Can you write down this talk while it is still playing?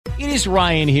It is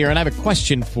Ryan here, and I have a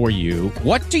question for you.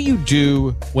 What do you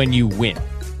do when you win?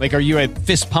 Like, are you a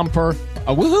fist pumper,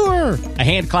 a woohooer, a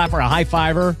hand clapper, a high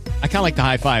fiver? I kind of like the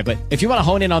high five, but if you want to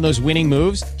hone in on those winning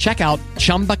moves, check out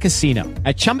Chumba Casino.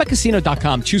 At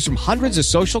ChumbaCasino.com, choose from hundreds of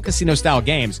social casino-style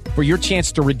games for your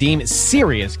chance to redeem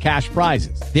serious cash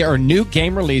prizes. There are new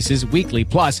game releases weekly,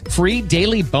 plus free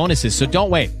daily bonuses. So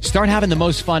don't wait. Start having the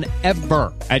most fun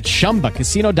ever at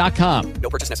ChumbaCasino.com.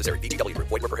 No purchase necessary. VGW Group.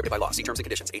 Void where prohibited by law. See terms and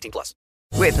conditions. 18 plus.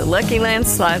 With the Lucky Land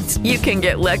Slots, you can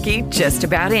get lucky just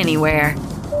about anywhere.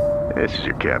 This is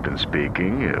your captain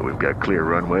speaking. We've got clear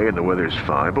runway and the weather's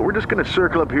fine, but we're just going to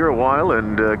circle up here a while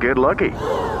and get lucky.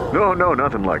 No,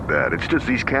 nothing like that. It's just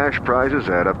these cash prizes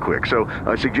add up quick. So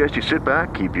I suggest you sit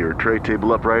back, keep your tray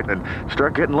table upright, and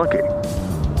start getting lucky.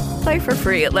 Play for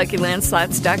free at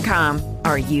LuckyLandSlots.com.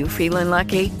 Are you feeling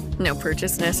lucky? No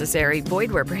purchase necessary.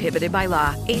 Void where prohibited by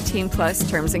law. 18 plus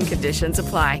terms and conditions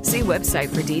apply. See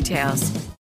website for details.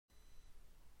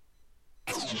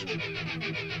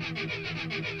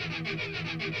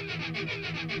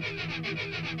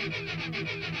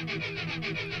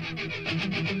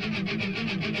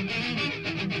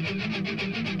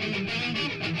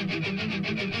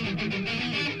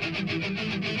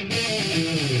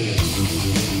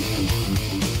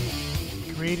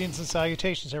 Greetings and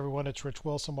salutations, everyone. It's Rich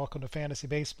Wilson. Welcome to Fantasy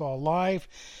Baseball Live.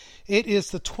 It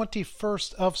is the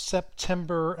 21st of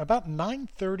September, about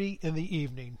 9:30 in the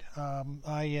evening.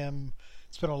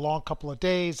 It's been a long couple of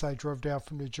days. I drove down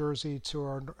from New Jersey to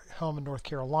our home in North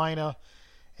Carolina,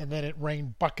 and then it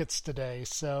rained buckets today.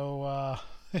 So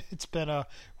it's been a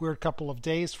weird couple of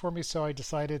days for me, so I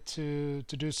decided to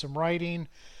do some writing,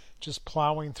 just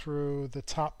plowing through the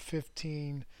top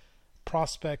 15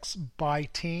 prospects by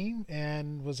team,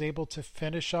 and was able to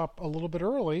finish up a little bit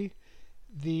early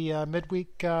the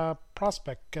midweek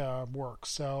prospect work.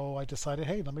 So I decided,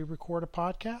 hey, let me record a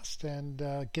podcast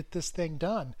and get this thing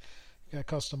done,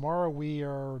 because tomorrow we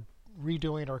are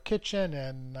redoing our kitchen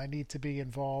and I need to be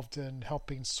involved in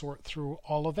helping sort through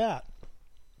all of that.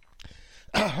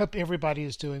 I hope everybody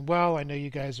is doing well. I know you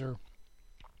guys are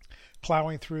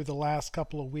plowing through the last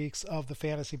couple of weeks of the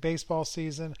fantasy baseball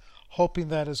season, hoping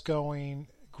that is going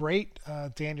great.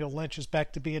 Daniel Lynch is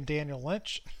back to being Daniel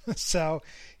Lynch. So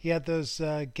he had those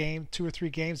 2 or 3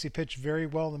 games he pitched very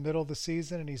well in the middle of the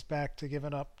season, and he's back to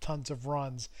giving up tons of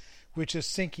runs, which is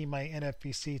sinking my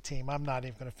NFBC team. I'm not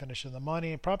even going to finish in the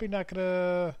money, and probably not going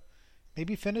to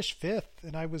maybe finish 5th,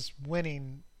 and I was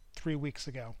winning 3 weeks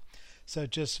ago. So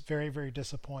just very, very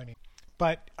disappointing.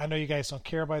 But I know you guys don't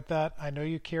care about that. I know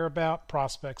you care about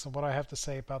prospects and what I have to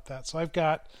say about that. So I've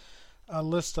got a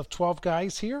list of 12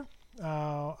 guys here,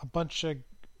 a bunch of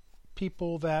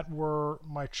people that were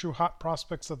my true hot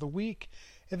prospects of the week,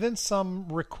 and then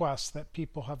some requests that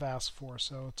people have asked for.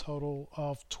 So a total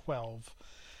of 12.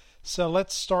 So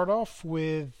let's start off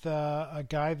with a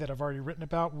guy that I've already written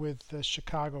about with the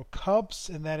Chicago Cubs,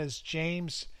 and that is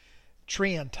James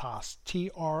Triantos,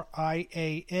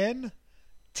 Triantos.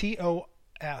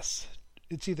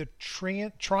 It's either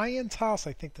Triantos,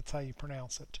 I think that's how you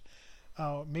pronounce it.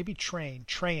 Maybe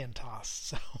Triantos.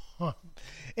 So,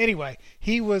 anyway,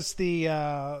 he was the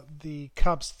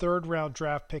Cubs' 3rd round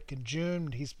draft pick in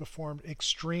June. He's performed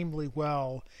extremely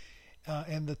well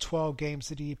in the 12 games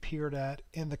that he appeared at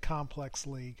in the Complex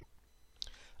League.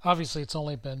 Obviously, it's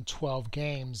only been 12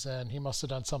 games, and he must have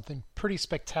done something pretty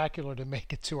spectacular to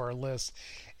make it to our list.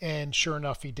 And sure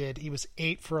enough, he did. He was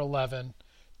 8 for 11,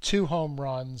 2 home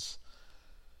runs,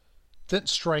 didn't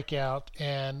strike out,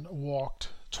 and walked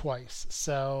twice.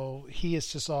 So he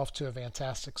is just off to a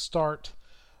fantastic start.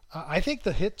 I think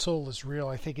the hit tool is real.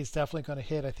 I think he's definitely going to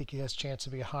hit. I think he has a chance to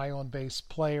be a high on-base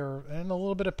player and a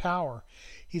little bit of power.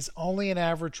 He's only an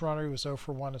average runner. He was 0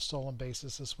 for 1 in stolen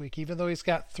bases this week. Even though he's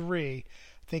got 3,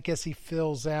 I think as he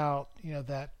fills out,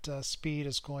 that speed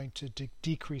is going to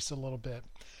decrease a little bit.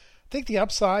 I think the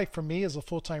upside for me as a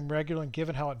full-time regular, and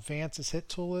given how advanced his hit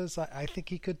tool is, I think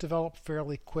he could develop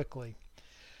fairly quickly.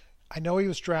 I know he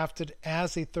was drafted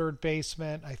as a third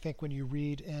baseman. I think when you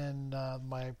read in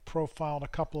my profile in a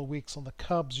couple of weeks on the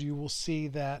Cubs, you will see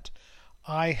that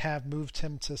I have moved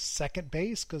him to second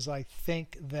base because I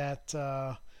think that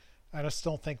I just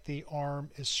don't think the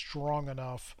arm is strong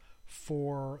enough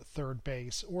for third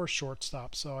base or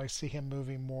shortstop. So I see him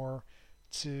moving more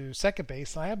to second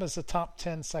base. I have him as a top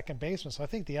 10 second baseman, so I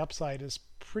think the upside is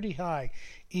pretty high,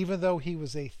 even though he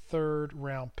was a 3rd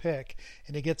round pick.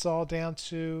 And it gets all down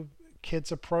to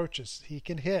kids' approaches. He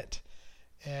can hit,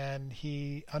 and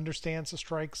he understands the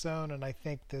strike zone, and I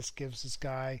think this gives this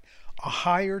guy a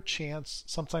higher chance,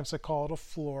 sometimes I call it a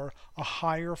floor, a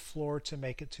higher floor to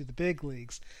make it to the big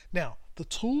leagues. Now, the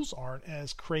tools aren't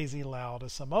as crazy loud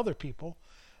as some other people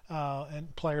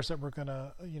and players that we're going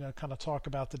to kind of talk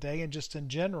about today and just in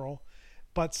general,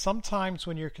 but sometimes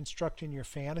when you're constructing your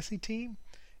fantasy team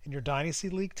and your dynasty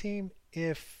league team,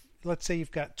 if let's say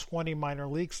you've got 20 minor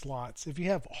league slots, if you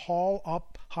have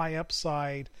high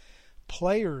upside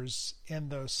players in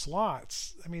those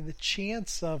slots, I mean, the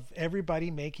chance of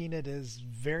everybody making it is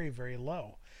very, very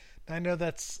low. And I know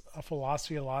that's a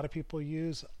philosophy a lot of people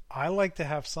use. I like to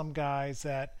have some guys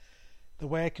that, the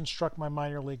way I construct my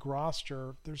minor league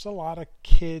roster, there's a lot of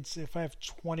kids. If I have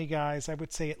 20 guys, I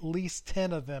would say at least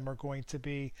 10 of them are going to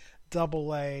be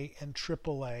AA and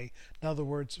AAA. In other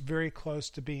words, very close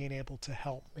to being able to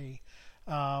help me.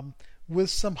 With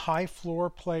some high floor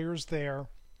players there,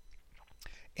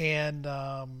 and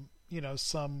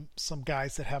some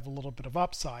guys that have a little bit of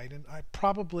upside, and I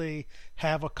probably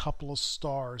have a couple of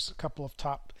stars, a couple of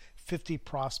top 50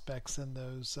 prospects in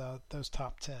those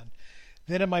top 10.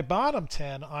 Then in my bottom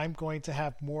 10, I'm going to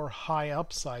have more high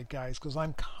upside guys because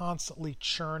I'm constantly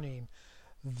churning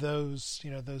those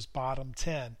bottom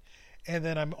 10. And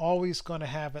then I'm always going to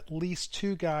have at least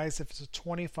 2 guys, if it's a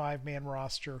 25-man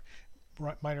roster,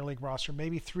 minor league roster,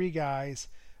 maybe 3 guys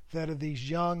that are these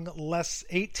young, less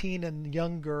 18 and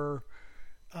younger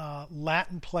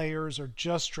Latin players or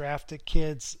just drafted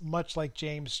kids, much like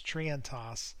James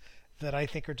Triantos, that I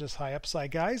think are just high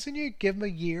upside guys. And you give them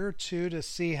a year or 2 to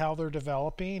see how they're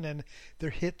developing, and their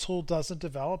hit tool doesn't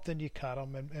develop, then you cut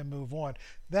them and move on.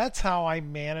 That's how I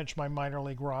manage my minor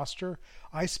league roster.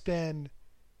 I spend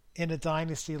in a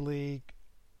dynasty league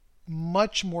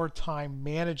much more time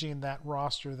managing that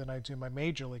roster than I do my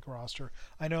major league roster.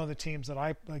 I know the teams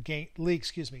that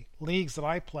leagues that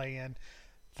I play in,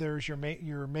 there's your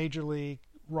major league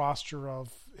roster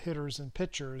of hitters and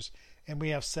pitchers, and we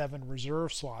have 7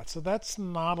 reserve slots. So that's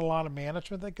not a lot of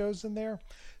management that goes in there.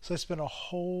 So I spend a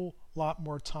whole lot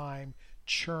more time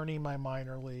churning my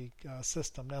minor league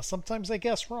system. Now, sometimes I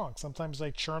guess wrong. Sometimes I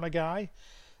churn a guy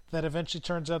that eventually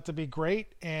turns out to be great,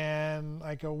 and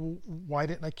I go, why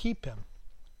didn't I keep him?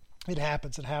 It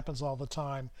happens all the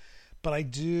time. But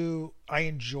I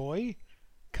enjoy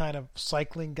kind of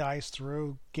cycling guys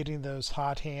through, getting those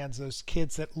hot hands, those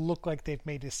kids that look like they've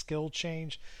made a skill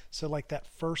change. So like that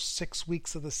first 6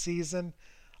 weeks of the season,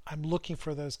 I'm looking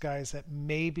for those guys that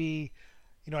maybe,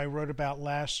 I wrote about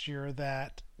last year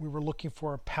that we were looking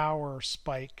for a power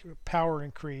spike, power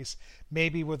increase,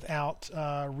 maybe without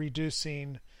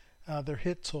reducing their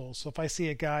hit tools. So if I see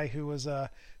a guy who was a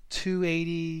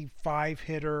 285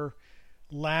 hitter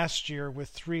last year with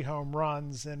 3 home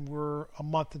runs, and we're a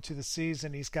month into the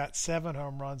season, he's got 7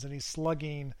 home runs and he's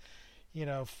slugging,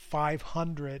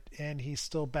 500, and he's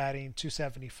still batting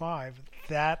 275,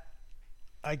 that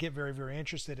I get very, very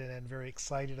interested in and very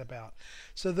excited about.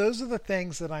 So those are the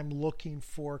things that I'm looking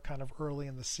for kind of early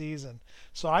in the season.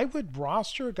 So I would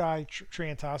roster a guy,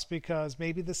 Triantos, because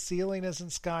maybe the ceiling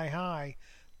isn't sky high,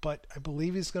 but I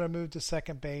believe he's going to move to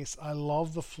second base. I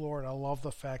love the floor, and I love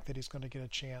the fact that he's going to get a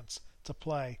chance to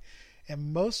play.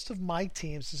 And most of my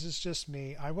teams, this is just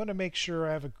me, I want to make sure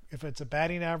if it's a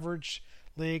batting average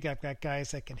league, I've got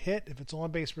guys that can hit. If it's on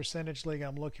base percentage league,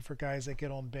 I'm looking for guys that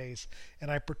get on base,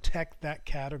 and I protect that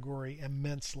category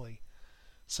immensely.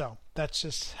 So that's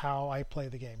just how I play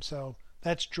the game. So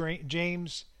that's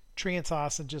James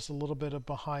Triantos, and just a little bit of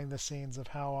behind the scenes of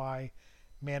how I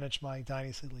manage my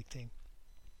dynasty league team.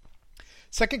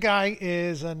 Second guy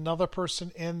is another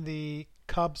person in the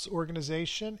Cubs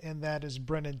organization, and that is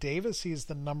Brennen Davis. He's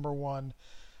the number 1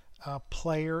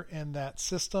 player in that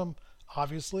system.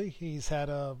 Obviously, he's had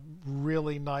a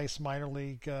really nice minor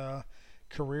league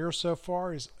career so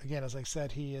far. Again, as I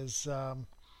said, he is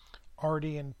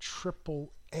already in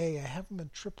Triple A. I have him in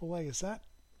Triple A. Is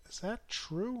that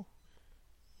true?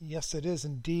 Yes, it is.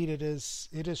 Indeed, it is.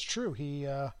 It is true. He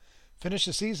finished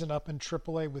the season up in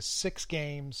Triple A with 6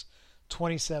 games,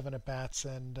 27 at bats,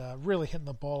 and really hitting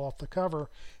the ball off the cover,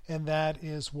 and that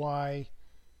is why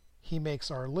he makes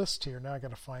our list here. Now I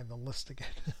got to find the list again.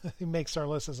 He makes our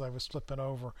list as I was flipping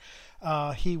over.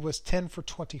 He was 10 for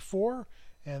 24,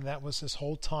 and that was his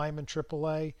whole time in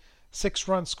AAA. 6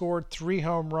 runs scored, 3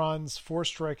 home runs, 4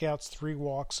 strikeouts, 3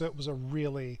 walks. So it was a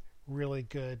really, really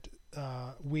good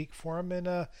week for him,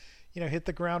 and hit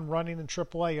the ground running in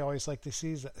AAA. You always like to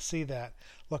see that.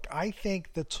 Look, I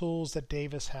think the tools that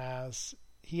Davis has,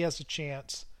 he has a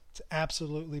chance to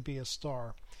absolutely be a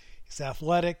star. He's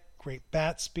athletic, great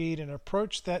bat speed, and an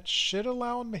approach that should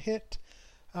allow him to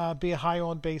be a high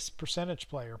on-base percentage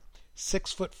player.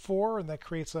 6'4", and that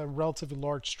creates a relatively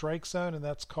large strike zone, and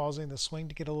that's causing the swing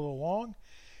to get a little long.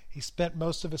 He spent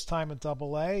most of his time in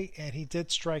Double-A, and he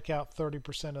did strike out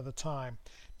 30% of the time.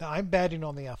 Now, I'm betting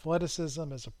on the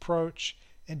athleticism, his approach,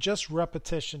 and just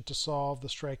repetition to solve the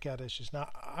strikeout issues. Now,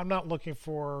 I'm not looking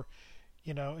for,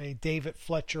 a David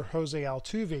Fletcher, Jose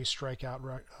Altuve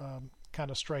strikeout kind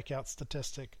of strikeout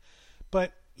statistic.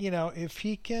 But, if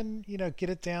he can, get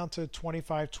it down to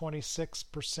 25,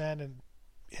 26% and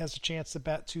has a chance to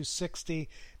bat 260,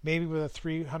 maybe with a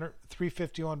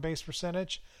 350 on base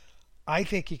percentage, I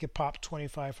think he could pop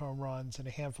 25 home runs and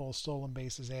a handful of stolen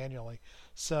bases annually.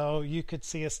 So you could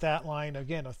see a stat line,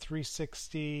 again, of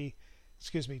 260,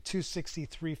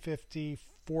 350,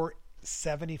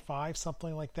 475,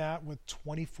 something like that, with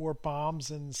 24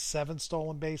 bombs and 7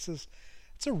 stolen bases.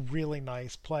 It's a really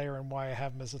nice player, and why I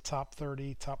have him as a top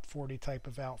 30, top 40 type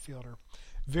of outfielder.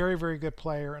 Very, very good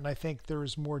player, and I think there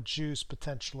is more juice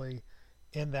potentially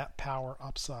in that power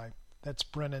upside. That's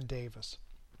Brennan Davis.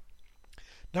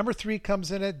 Number 3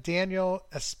 comes in at Daniel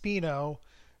Espino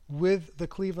with the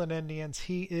Cleveland Indians.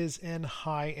 He is in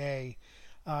high A.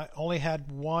 Only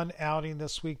had one outing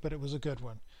this week, but it was a good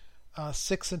one.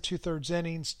 6 2/3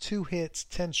 innings, 2 hits,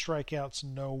 10 strikeouts,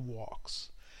 no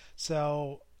walks.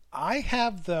 So I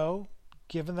have, though,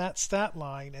 given that stat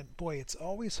line, and boy, it's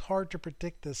always hard to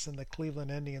predict this in the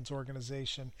Cleveland Indians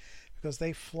organization because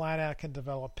they flat out can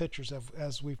develop pitchers,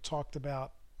 as we've talked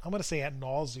about, I'm going to say ad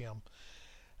nauseum.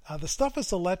 The stuff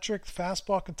is electric. The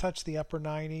fastball can touch the upper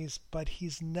 90s, but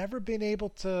he's never been able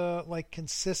to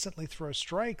consistently throw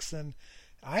strikes. And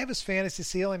I have his fantasy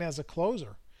ceiling as a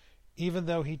closer, even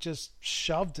though he just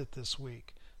shoved it this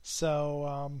week.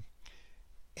 So,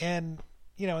 in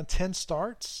 10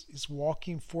 starts, he's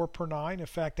walking 4 per 9. In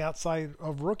fact, outside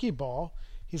of rookie ball,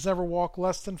 he's never walked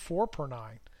less than 4 per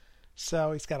 9.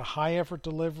 So he's got a high effort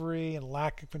delivery and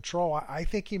lack of control. I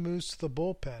think he moves to the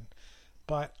bullpen,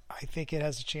 but I think it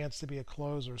has a chance to be a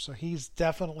closer. So he's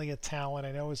definitely a talent.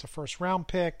 I know he's a first-round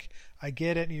pick. I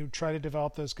get it. You try to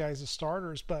develop those guys as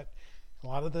starters, but a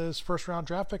lot of those first-round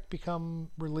draft picks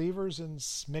become relievers, and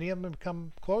many of them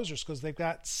become closers because they've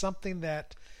got something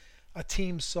that a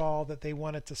team saw that they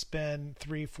wanted to spend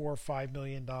 $3, $4, $5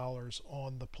 million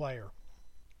on the player.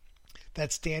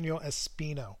 That's Daniel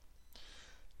Espino.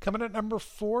 Coming at number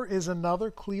 4 is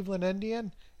another Cleveland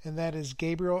Indian, and that is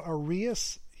Gabriel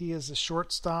Arias. He is a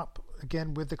shortstop,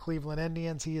 again, with the Cleveland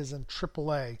Indians. He is in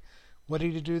Triple-A. What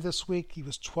did he do this week? He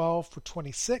was 12 for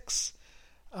 26,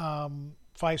 5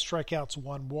 strikeouts,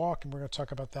 1 walk, and we're going to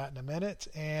talk about that in a minute.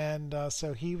 And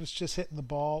so he was just hitting the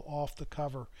ball off the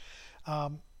cover.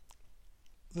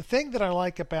 The thing that I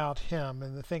like about him,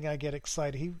 and the thing I get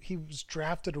excited, he was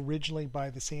drafted originally by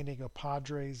the San Diego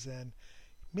Padres, and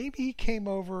maybe he came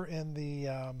over in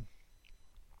the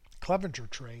Clevenger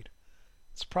trade.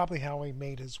 It's probably how he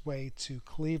made his way to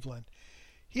Cleveland.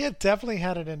 He had definitely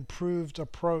had an improved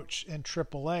approach in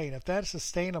AAA, and if that's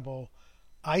sustainable,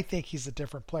 I think he's a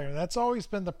different player. And that's always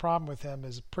been the problem with him,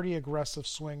 is a pretty aggressive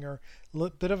swinger, a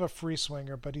bit of a free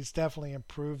swinger, but he's definitely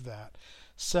improved that.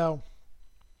 So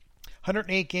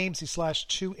 108 games, he slashed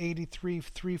 .283,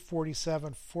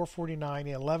 347, 449,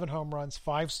 11 home runs,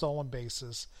 5 stolen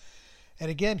bases. And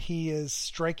again, he is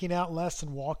striking out less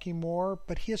and walking more,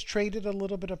 but he has traded a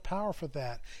little bit of power for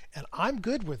that. And I'm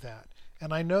good with that.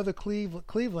 And I know the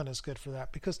Cleveland is good for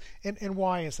that because, and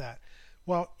why is that?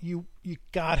 Well, you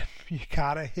gotta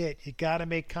hit, you gotta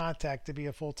make contact to be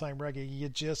a full-time regular. You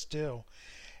just do.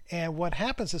 And what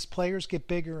happens is players get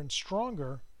bigger and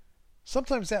stronger.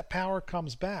 Sometimes that power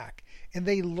comes back, and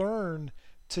they learn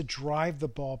to drive the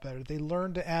ball better. They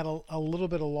learn to add a little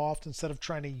bit of loft instead of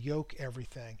trying to yoke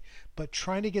everything, but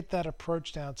trying to get that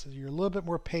approach down so you're a little bit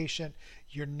more patient.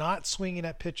 You're not swinging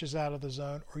at pitches out of the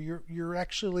zone, or you're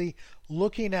actually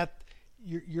looking at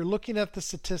you're looking at the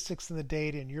statistics and the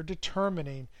data, and you're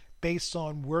determining based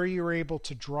on where you're able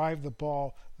to drive the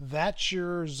ball. That's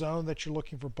your zone that you're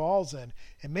looking for balls in.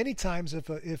 And many times,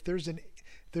 if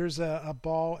there's a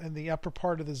ball in the upper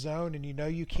part of the zone and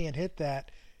you can't hit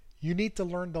that, you need to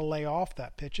learn to lay off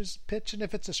that pitch. And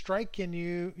if it's a strike and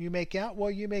you make out, well,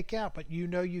 you make out, but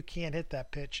you can't hit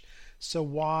that pitch. So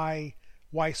why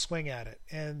swing at it?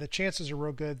 And the chances are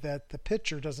real good that the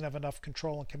pitcher doesn't have enough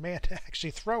control and command to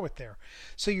actually throw it there.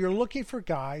 So you're looking for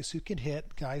guys who can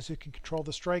hit, guys who can control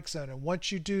the strike zone. And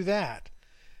once you do that,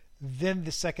 then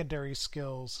the secondary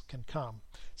skills can come.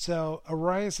 So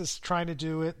Arias is trying to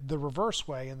do it the reverse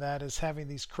way, and that is having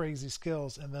these crazy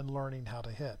skills and then learning how to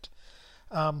hit.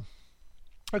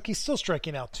 Look, he's still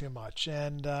striking out too much,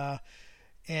 and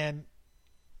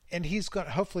and he's got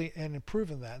hopefully and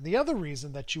improving that. And the other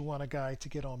reason that you want a guy to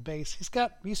get on base, he's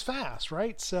fast,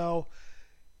 right? So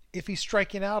if he's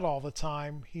striking out all the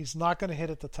time, he's not going to hit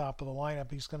at the top of the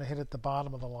lineup. He's going to hit at the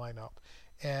bottom of the lineup.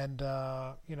 And,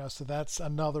 so that's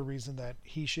another reason that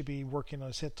he should be working on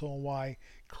his hit tool and why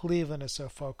Cleveland is so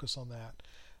focused on that.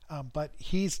 But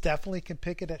he's definitely can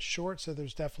pick it at short, so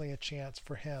there's definitely a chance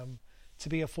for him to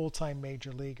be a full-time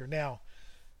major leaguer. Now,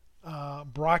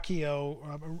 Rocchio,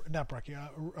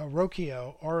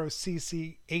 Rocchio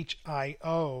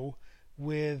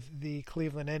with the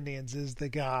Cleveland Indians is the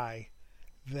guy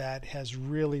that has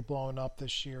really blown up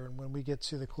this year. And when we get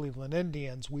to the Cleveland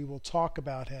Indians, we will talk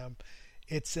about him.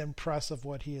 It's impressive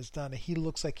what he has done. He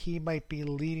looks like he might be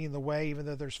leading the way, even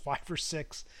though there's 5 or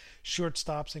 6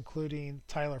 shortstops, including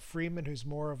Tyler Freeman, who's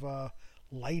more of a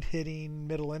light-hitting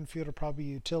middle infielder, probably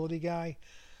a utility guy.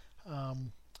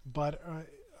 But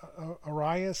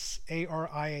Arias,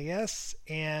 Arias,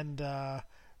 and Rocchio,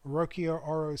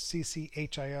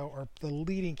 Rocchio, are the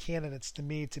leading candidates to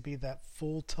me to be that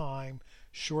full-time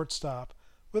shortstop,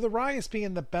 with Arias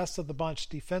being the best of the bunch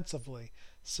defensively.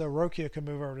 So Rocchio can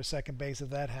move over to second base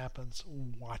if that happens.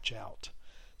 Watch out.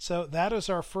 So that is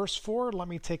our first 4. Let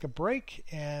me take a break,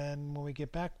 and when we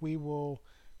get back, we will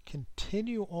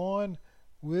continue on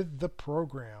with the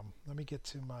program. Let me get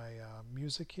to my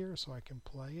music here so I can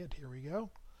play it. Here we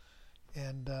go.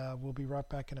 And we'll be right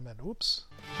back in a minute. Oops.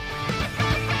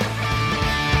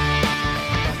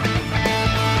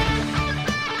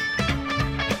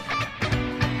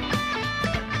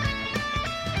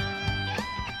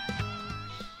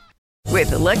 With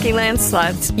the Lucky Land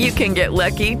Slots, you can get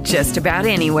lucky just about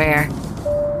anywhere.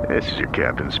 This is your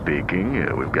captain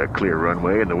speaking. We've got clear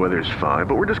runway and the weather's fine,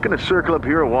 but we're just going to circle up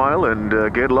here a while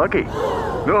and get lucky.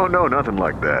 No, nothing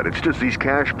like that. It's just these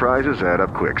cash prizes add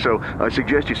up quick. So I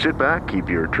suggest you sit back, keep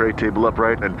your tray table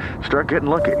upright, and start getting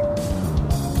lucky.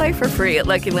 Play for free at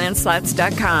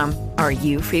LuckyLandSlots.com. Are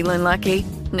you feeling lucky?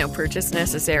 No purchase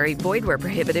necessary. Void where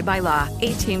prohibited by law.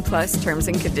 18+ terms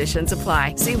and conditions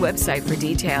apply. See website for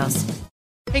details.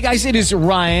 Hey guys, it is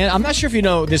Ryan. I'm not sure if you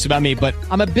know this about me, but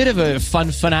I'm a bit of a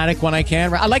fun fanatic when I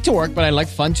can. I like to work, but I like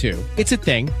fun too. It's a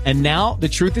thing. And now the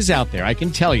truth is out there. I can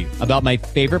tell you about my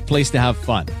favorite place to have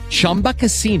fun. Chumba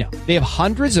Casino. They have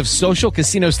hundreds of social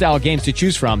casino style games to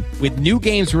choose from with new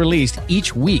games released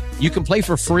each week. You can play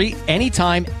for free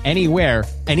anytime, anywhere.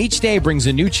 And each day brings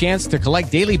a new chance to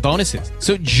collect daily bonuses.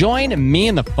 So join me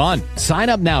in the fun. Sign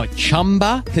up now at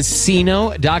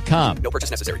ChumbaCasino.com. No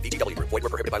purchase necessary. VGW Group. Void where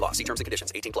prohibited by law. See terms and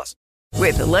conditions. 18+.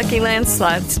 With the Lucky Land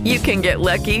Slots, you can get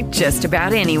lucky just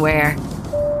about anywhere.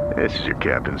 This is your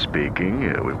captain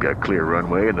speaking. We've got clear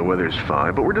runway and the weather's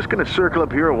fine, but we're just going to circle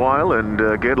up here a while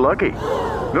and get lucky.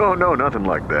 No, nothing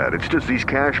like that. It's just these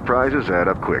cash prizes add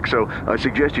up quick. So I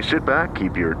suggest you sit back,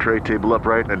 keep your tray table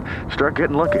upright, and start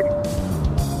getting lucky.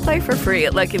 Play for free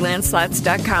at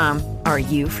LuckyLandSlots.com. Are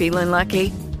you feeling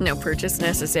lucky? No purchase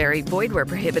necessary. Void where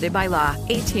prohibited by law.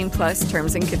 18+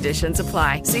 terms and conditions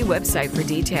apply. See website for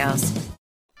details.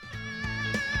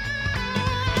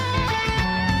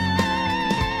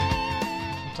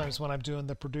 Sometimes when I'm doing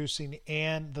the producing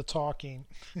and the talking,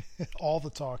 all the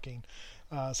talking,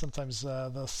 sometimes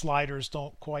the sliders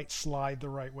don't quite slide the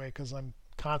right way because I'm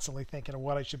constantly thinking of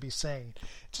what I should be saying.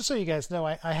 Just so you guys know,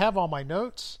 I have all my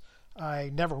notes.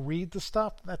 I never read the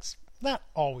stuff. That's not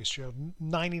always true.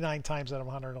 99 times out of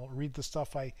 100, I don't read the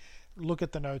stuff. I look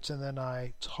at the notes and then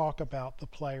I talk about the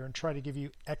player and try to give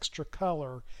you extra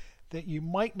color that you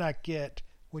might not get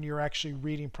when you're actually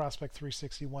reading Prospect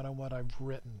 361 on what I've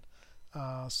written.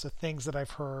 So things that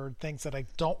I've heard, things that I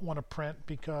don't want to print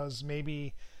because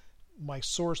maybe my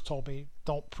source told me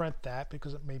don't print that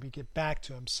because it maybe get back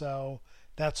to him. So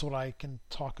that's what I can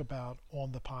talk about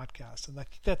on the podcast. And I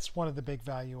think that's one of the big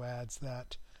value adds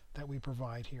that we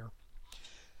provide here.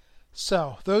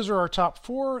 So those are our top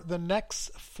 4. The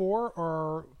next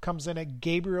 4 comes in at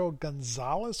Gabriel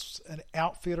Gonzalez, an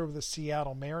outfielder of the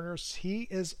Seattle Mariners. He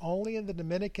is only in the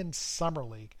Dominican Summer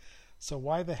League. So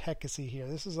why the heck is he here?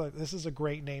 This is a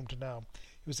great name to know.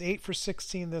 He was 8 for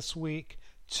 16 this week,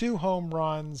 2 home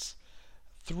runs,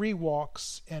 3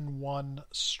 walks, and 1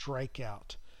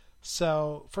 strikeout.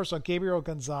 So, first of all, Gabriel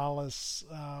Gonzalez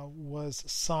was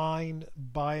signed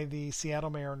by the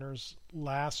Seattle Mariners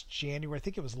last January. I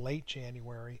think it was late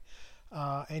January.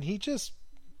 And he's just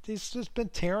been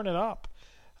tearing it up.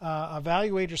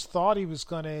 Evaluators thought he was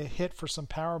going to hit for some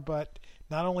power, but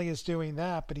not only is doing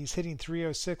that, but he's hitting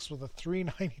 .306 with a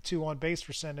 .392 on-base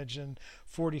percentage in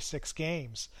 46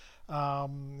 games.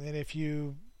 And if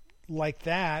you like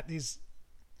that, he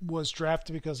was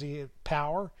drafted because he had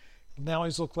power. Now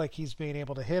he's looked like he's being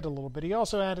able to hit a little bit. He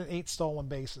also added 8 stolen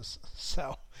bases.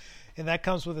 So, and that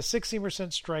comes with a 16%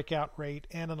 strikeout rate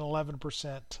and an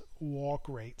 11% walk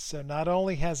rate. So not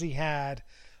only has he had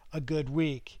a good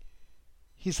week,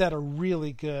 he's had a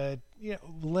really good,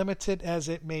 limited as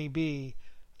it may be,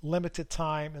 limited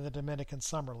time in the Dominican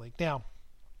Summer League. Now,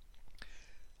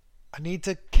 I need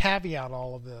to caveat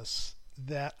all of this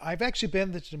that I've actually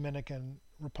been to the Dominican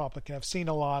Republic and I've seen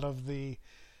a lot of the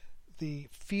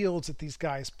fields that these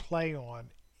guys play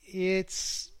on.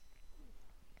 It's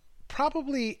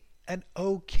probably an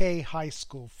okay high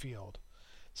school field.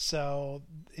 So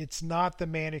it's not the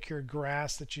manicured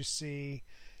grass that you see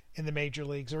in the major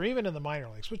leagues or even in the minor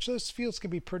leagues, which those fields can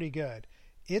be pretty good.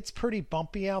 It's pretty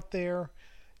bumpy out there.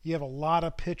 You have a lot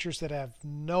of pitchers that have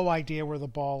no idea where the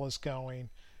ball is going.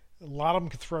 A lot of them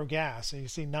can throw gas. And you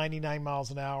see 99 miles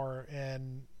an hour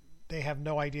and they have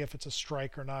no idea if it's a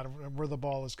strike or not, or where the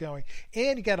ball is going.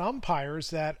 And you got umpires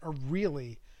that are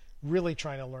really, really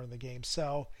trying to learn the game.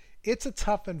 So it's a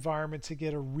tough environment to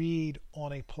get a read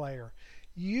on a player.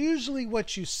 Usually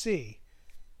what you see,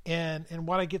 and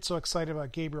what I get so excited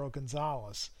about Gabriel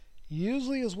Gonzalez,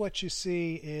 usually is what you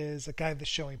see is a guy that's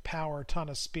showing power, a ton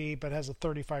of speed, but has a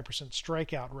 35%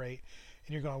 strikeout rate.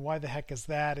 And you're going, why the heck is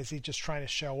that? Is he just trying to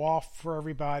show off for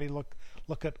everybody? Look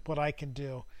at what I can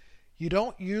do. You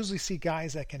don't usually see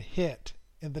guys that can hit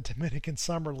in the Dominican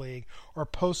Summer League or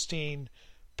posting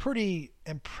pretty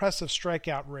impressive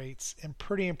strikeout rates and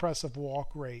pretty impressive walk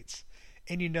rates.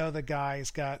 And you know the guy's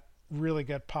got really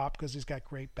good pop because he's got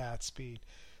great bat speed.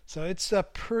 So it's a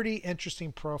pretty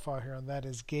interesting profile here, and that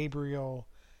is Gabriel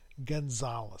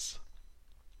Gonzalez.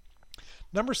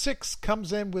 Number 6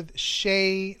 comes in with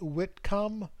Shea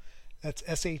Whitcomb. That's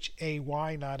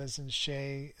S-H-A-Y, not as in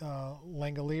Shea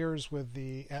Langoliers with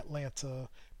the Atlanta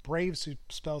Braves, who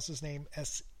spells his name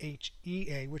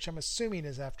S-H-E-A, which I'm assuming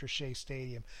is after Shea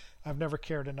Stadium. I've never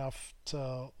cared enough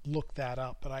to look that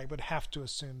up, but I would have to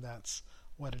assume that's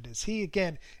what it is. He,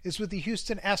 again, is with the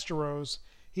Houston Astros.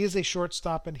 He is a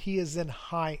shortstop, and he is in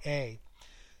high A.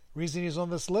 Reason he's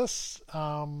on this list,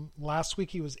 last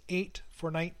week he was 8 for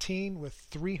 19 with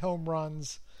 3 home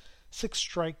runs, 6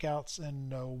 strikeouts, and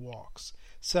no walks.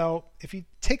 So if you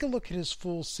take a look at his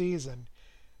full season,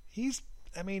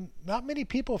 not many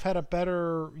people have had a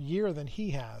better year than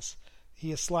he has.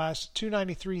 He has slashed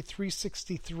 293,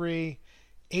 363,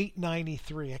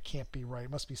 893. I can't be right.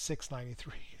 It must be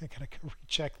 693. I gotta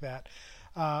recheck that.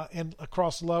 And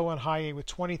across low and high A with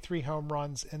 23 home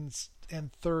runs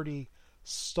and 30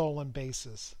 stolen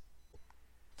bases.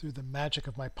 Through the magic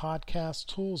of my podcast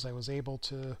tools, I was able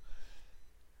to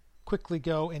quickly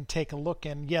go and take a look.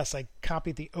 And yes, I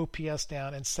copied the OPS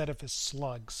down instead of his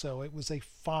slug. So it was a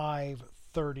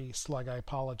 530 slug. I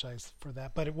apologize for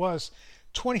that. But it was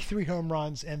 23 home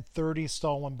runs and 30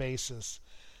 stolen bases.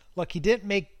 Look, he didn't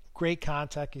make great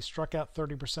contact. He struck out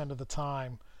 30% of the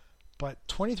time. But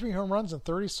 23 home runs and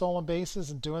 30 stolen bases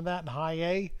and doing that in high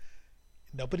A,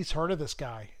 nobody's heard of this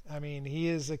guy. I mean, he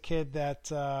is a kid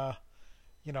that,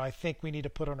 I think we need to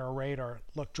put on our radar.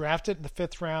 Look, drafted in the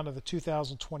 5th round of the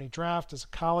 2020 draft as a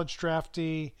college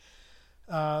draftee.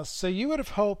 So you would have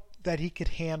hoped that he could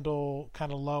handle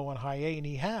kind of low and high A, and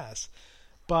he has.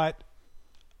 But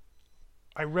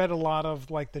I read a lot of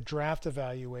the draft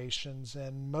evaluations,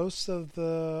 and most of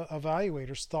the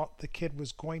evaluators thought the kid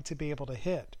was going to be able to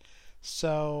hit.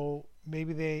 So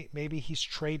maybe he's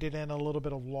traded in a little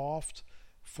bit of loft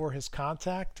for his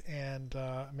contact, and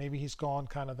maybe he's gone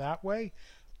kind of that way.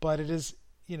 But it is,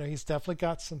 he's definitely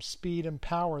got some speed and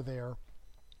power there.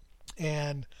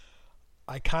 And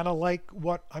I kind of like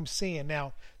what I'm seeing.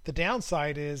 Now, the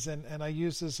downside is, and I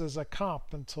use this as a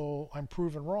comp until I'm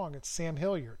proven wrong, it's Sam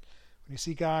Hilliard. When you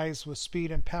see guys with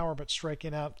speed and power but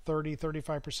striking out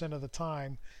 30-35% of the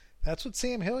time, that's what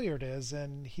Sam Hilliard is,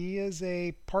 and he is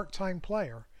a part-time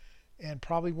player and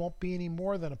probably won't be any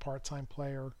more than a part-time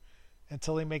player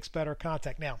until he makes better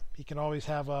contact. Now, he can always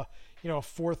have a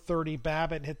 430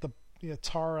 BABIP and hit the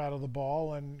tar out of the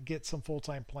ball and get some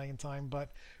full-time playing time,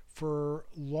 but for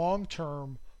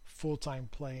long-term full-time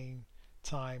playing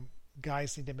time,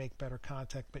 guys need to make better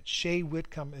contact. But Shea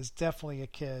Whitcomb is definitely a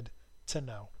kid to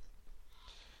know.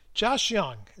 Josh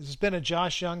Young. There's been a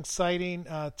Josh Young sighting,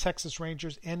 Texas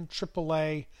Rangers in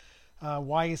AAA.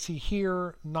 Why is he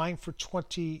here? 9 for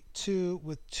 22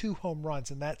 with 2 home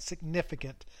runs, and that's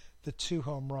significant, the 2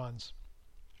 home runs.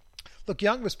 Look,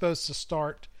 Young was supposed to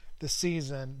start the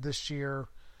season this year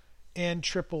in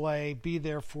AAA, be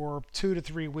there for 2 to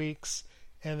 3 weeks,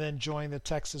 and then join the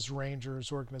Texas Rangers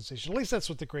organization. At least that's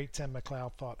what the great Tim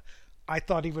McLeod thought. I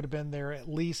thought he would have been there at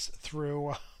least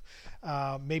through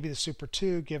maybe the Super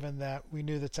 2, given that we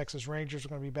knew the Texas Rangers were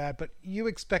going to be bad. But you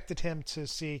expected him to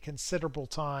see considerable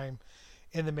time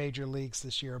in the major leagues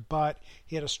this year. But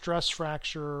he had a stress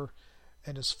fracture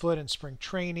in his foot in spring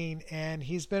training, and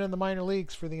he's been in the minor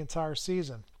leagues for the entire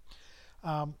season.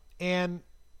 And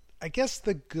I guess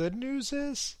the good news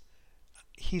is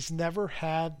he's never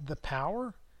had the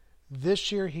power.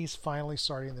 This year, he's finally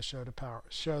starting to show the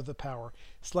power.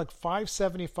 It's like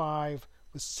 .575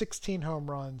 with 16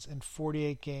 home runs in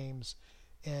 48 games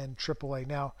in AAA.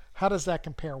 Now, how does that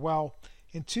compare? Well,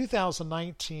 in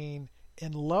 2019,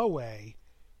 in low A,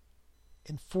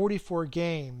 in 44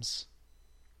 games,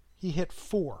 he hit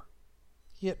 4.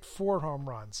 He hit 4 home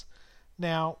runs.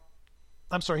 Now,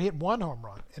 he hit 1 home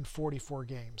run in 44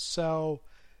 games. So,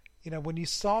 when you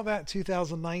saw that in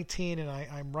 2019, and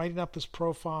I'm writing up his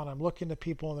profile, and I'm looking at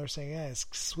people, and they're saying, his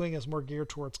swing is more geared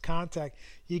towards contact,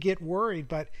 you get worried,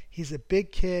 but he's a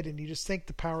big kid, and you just think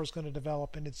the power is going to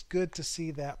develop, and it's good to see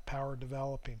that power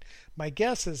developing. My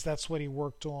guess is that's what he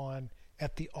worked on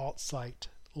at the alt site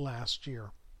last year.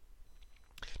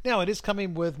 Now, it is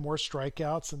coming with more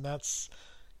strikeouts, and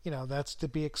that's to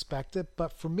be expected,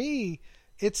 but for me,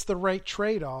 it's the right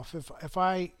trade-off. If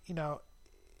I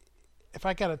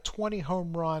got a 20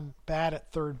 home run bat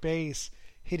at third base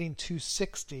hitting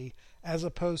 260 as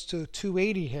opposed to a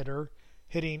 280 hitter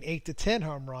hitting 8 to 10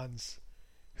 home runs,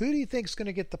 who do you think is going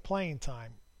to get the playing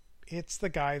time? It's the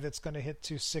guy that's going to hit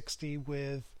 260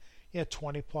 with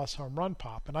 20 plus home run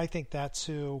pop. And I think that's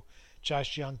who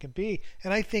Josh Jung can be.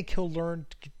 And I think he'll learn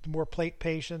more plate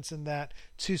patience, and that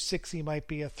 260 might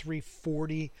be a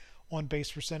 340 on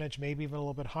base percentage, maybe even a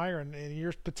little bit higher. And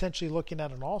you're potentially looking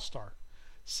at an all-star.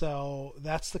 So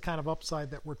that's the kind of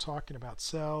upside that we're talking about.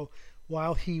 So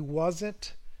while he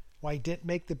didn't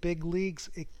make the big leagues,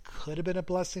 it could have been a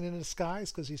blessing in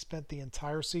disguise because he spent the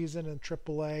entire season in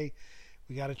AAA.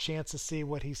 We got a chance to see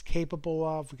what he's capable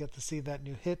of. We got to see that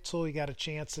new hit tool. He got a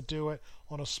chance to do it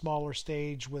on a smaller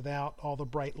stage without all the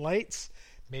bright lights.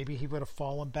 Maybe he would have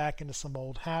fallen back into some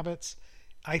old habits.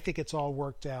 I think it's all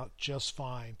worked out just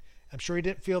fine. I'm sure he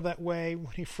didn't feel that way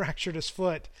when he fractured his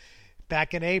foot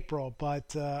back in April,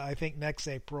 but I think next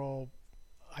April,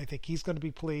 I think he's going to be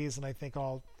pleased, and I think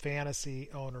all fantasy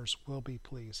owners will be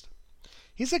pleased.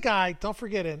 He's a guy, don't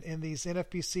forget, in these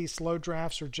NFBC slow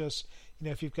drafts, or just,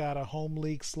 if you've got a home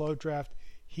league slow draft,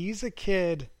 he's a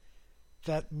kid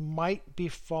that might be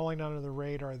falling under the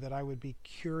radar that I would be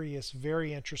curious,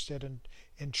 very interested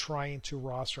in trying to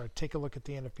roster. I'd take a look at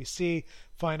the NFBC,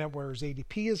 find out where his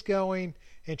ADP is going,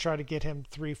 and try to get him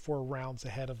 3-4 rounds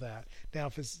ahead of that. Now,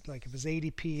 if his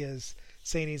ADP is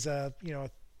saying he's a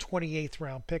 28th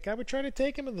round pick, I would try to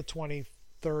take him in the 23rd,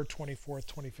 24th,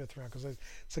 25th round, because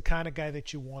it's the kind of guy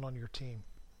that you want on your team.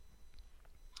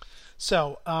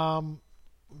 So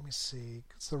let me see.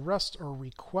 It's the rest or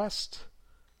request.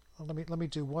 Let me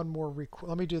do one more request.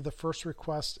 Let me do the first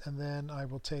request, and then I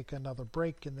will take another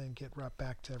break and then get right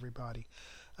back to everybody.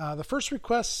 The first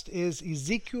request is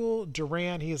Ezekiel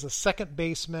Duran. He is a second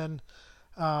baseman.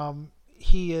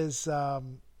 He's now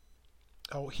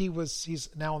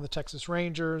on the Texas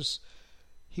Rangers.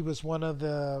 He was one of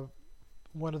the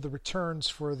returns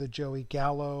for the Joey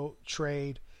Gallo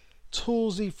trade.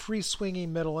 Toolsy, free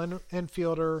swinging middle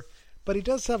infielder. But he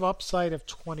does have upside of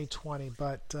 2020,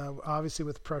 but obviously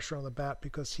with pressure on the bat,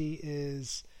 because he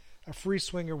is a free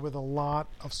swinger with a lot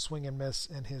of swing and miss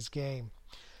in his game.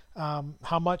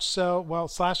 How much so? Well,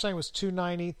 slash line was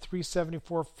 290,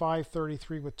 374,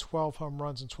 533 with 12 home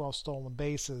runs and 12 stolen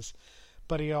bases.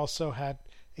 But he also had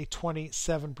a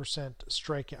 27%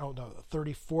 strikeout,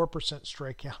 34%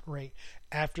 strikeout rate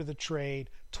after the trade,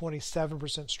 27%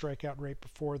 strikeout rate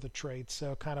before the trade.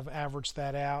 So kind of average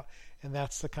that out, and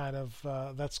that's kind of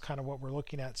what we're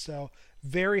looking at. So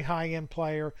very high end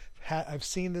player. I've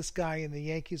seen this guy in the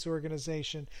Yankees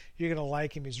organization. You're going to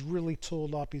like him. He's really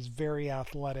tooled up. He's very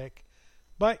athletic.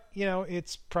 But,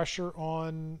 it's pressure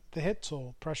on the hit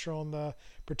tool,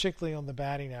 particularly on the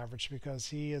batting average, because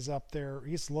he is up there.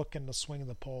 He's looking to swing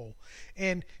the pole.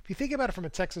 And if you think about it from a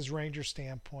Texas Rangers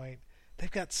standpoint,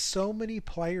 they've got so many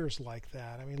players like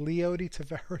that. I mean, Leody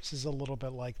Taveras is a little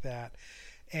bit like that.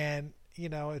 And,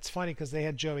 it's funny because they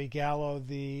had Joey Gallo,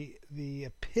 the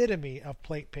epitome of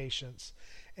plate patience.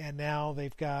 And now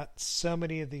they've got so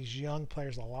many of these young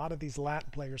players, a lot of these Latin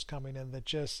players coming in that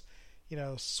just –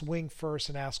 swing first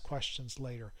and ask questions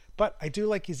later. But I do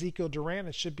like Ezekiel Duran.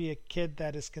 It should be a kid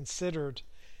that is considered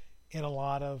in a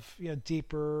lot of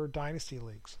deeper dynasty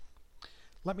leagues.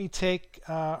 Let me take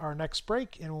our next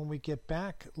break, and when we get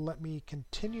back, let me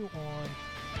continue on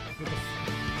with the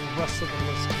rest of the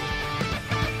list.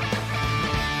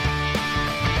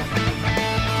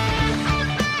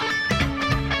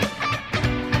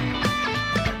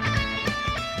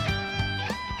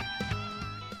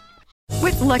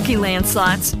 Lucky Land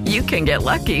Slots, you can get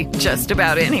lucky just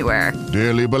about anywhere.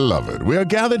 Dearly beloved, we are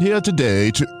gathered here today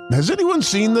to... Has anyone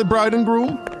seen the bride and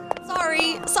groom?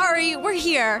 Sorry, we're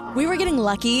here. We were getting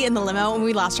lucky in the limo and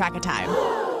we lost track of time.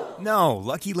 No,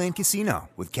 Lucky Land Casino,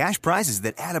 with cash prizes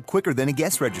that add up quicker than a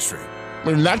guest registry.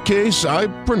 In that case, I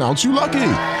pronounce you lucky.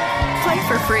 Play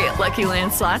for free at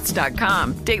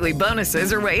LuckyLandSlots.com. Daily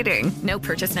bonuses are waiting. No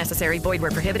purchase necessary. Void where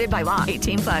prohibited by law.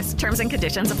 18+. Terms and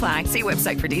conditions apply. See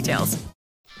website for details.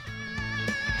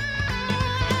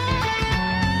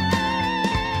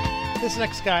 This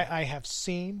next guy I have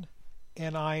seen,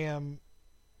 and I am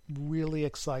really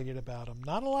excited about him.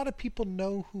 Not a lot of people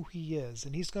know who he is,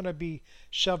 and he's going to be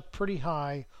shoved pretty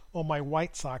high on my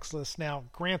White Sox list. Now,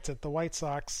 granted, the White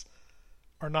Sox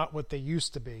are not what they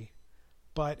used to be,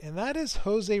 and that is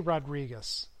Jose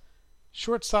Rodriguez,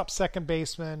 shortstop, second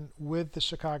baseman with the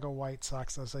Chicago White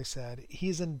Sox. As I said,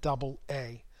 he's in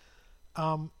Double-A.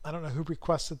 I don't know who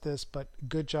requested this, but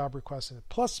good job requesting it.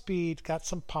 Plus speed, got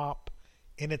some pop,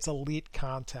 and it's elite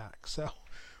contact. So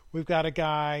we've got a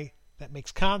guy that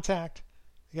makes contact.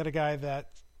 We got a guy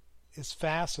that is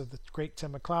fast, so the great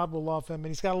Tim McLeod will love him, and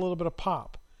he's got a little bit of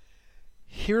pop.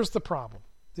 Here's the problem.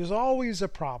 There's always a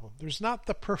problem. There's not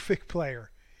the perfect player.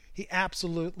 He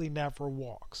absolutely never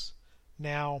walks.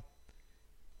 Now,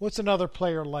 what's another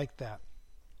player like that?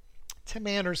 Tim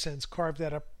Anderson's carved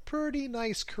out a pretty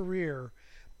nice career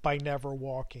by never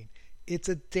walking. It's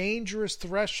a dangerous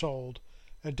threshold,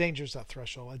 a dangerous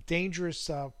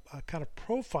kind of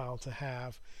profile to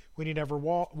have when you never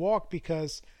walk,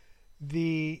 because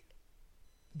the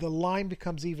line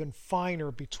becomes even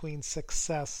finer between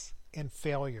success and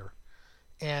failure.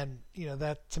 And,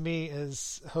 that to me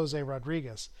is Jose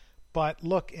Rodriguez. But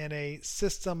look, in a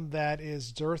system that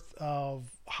is dearth of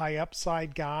high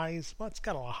upside guys, well, it's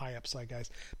got a lot of high upside guys,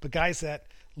 but guys that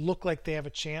look like they have a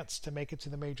chance to make it to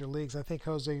the major leagues, I think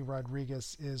Jose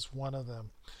Rodriguez is one of them.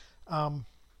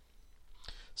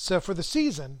 So for the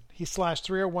season, he slashed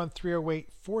 301, 308,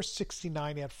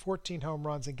 469. He had 14 home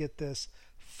runs, and get this,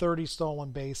 30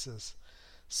 stolen bases.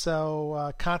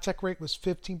 So contact rate was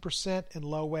 15% in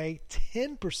low A,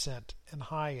 10% in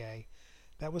high A.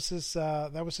 That was his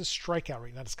strikeout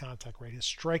rate, not his contact rate. His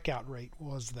strikeout rate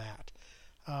was that.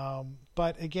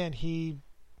 But again, he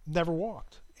never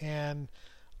walked, and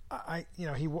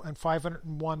he in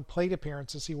 501 plate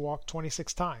appearances, he walked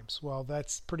 26 times. Well,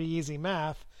 that's pretty easy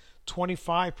math.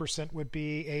 25% would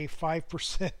be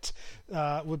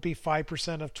 5%, would be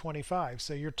 5% of 25.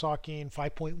 So you're talking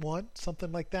 5.1,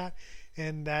 something like that.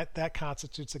 And that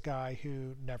constitutes a guy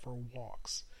who never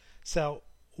walks. So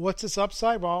what's his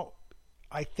upside? Well,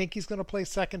 I think he's going to play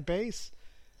second base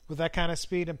with that kind of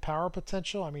speed and power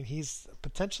potential. I mean, he's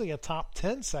potentially a top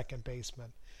 10 second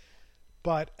baseman.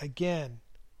 But again,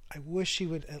 I wish he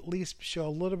would at least show a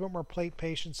little bit more plate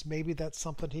patience. Maybe that's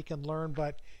something he can learn,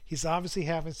 but he's obviously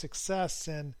having success.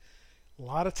 And a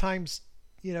lot of times,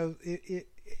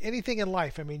 anything in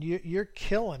life, I mean, you're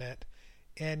killing it,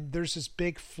 and there's this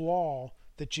big flaw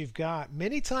that you've got.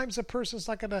 Many times a person's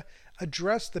not going to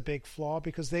address the big flaw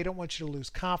because they don't want you to lose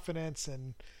confidence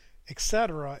and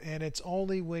etc. And it's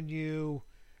only when you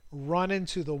run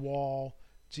into the wall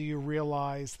do you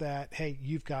realize that, hey,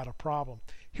 you've got a problem.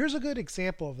 Here's a good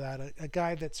example of that, a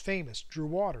guy that's famous, Drew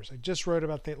Waters. I just wrote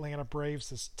about the Atlanta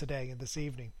Braves today and this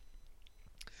evening.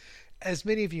 As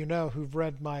many of you know who've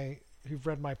read my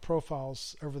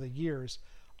profiles over the years,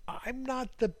 I'm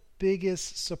not the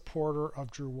biggest supporter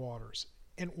of Drew Waters.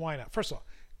 And why not? First of all,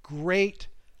 great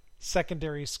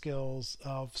secondary skills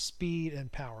of speed and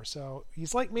power. So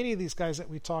he's like many of these guys that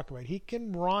we talk about. He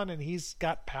can run and he's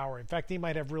got power. In fact, he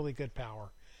might have really good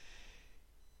power.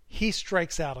 He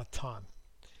strikes out a ton.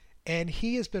 And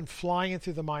he has been flying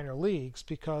through the minor leagues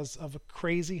because of a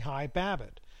crazy high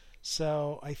BABIP.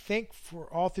 So I think for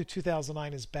all through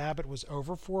 2009, his BABIP was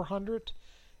over 400.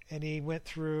 And he went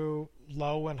through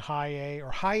low and high A,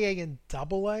 or high A and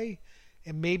double A,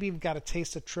 and maybe even got a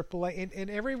taste of triple A. And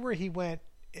everywhere he went,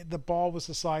 the ball was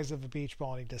the size of a beach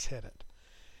ball, and he just hit it.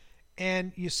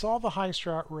 And you saw the high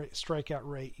strikeout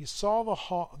rate. You saw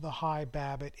the high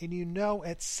BABIP, and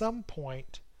at some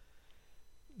point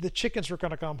the chickens were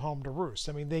going to come home to roost.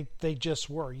 I mean, they just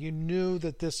were. You knew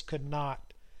that this could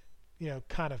not,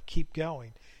 kind of keep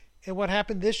going. And what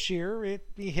happened this year,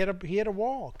 he hit a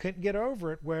wall, couldn't get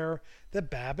over it, where the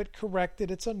BABIP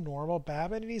corrected. It's a normal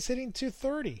BABIP, and he's hitting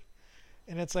 230.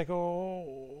 And it's like,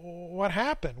 oh, what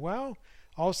happened? Well,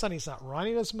 all of a sudden he's not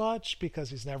running as much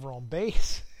because he's never on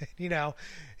base, and he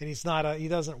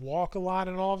doesn't walk a lot,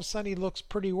 and all of a sudden he looks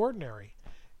pretty ordinary.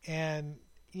 And,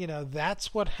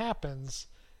 that's what happens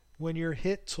when you're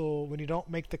when you don't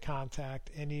make the contact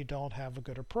and you don't have a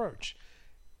good approach.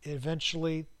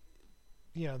 eventually,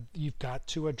 you've got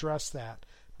to address that.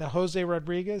 Now, Jose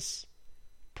Rodriguez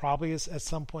probably is at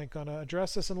some point going to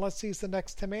address this unless he's the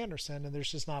next Tim Anderson, and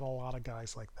there's just not a lot of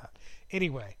guys like that.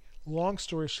 Anyway, long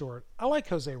story short, I like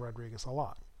Jose Rodriguez a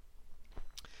lot.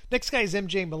 Next guy is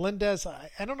MJ Melendez.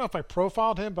 I don't know if I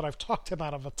profiled him, but I've talked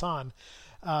about him a ton.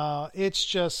 It's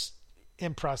just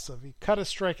impressive. He cut his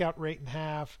strikeout rate in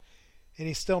half, and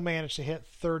he still managed to hit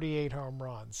 38 home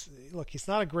runs. Look, he's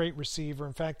not a great receiver.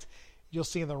 In fact, you'll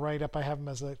see in the write-up I have him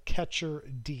as a catcher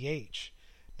DH.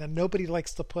 Now, nobody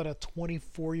likes to put a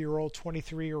 24-year-old,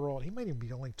 23-year-old. He might even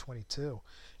be only 22.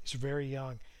 He's very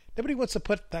young. Nobody wants to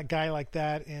put that guy like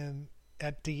that in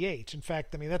at DH. In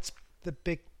fact, I mean, that's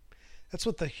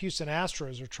what the Houston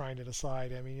Astros are trying to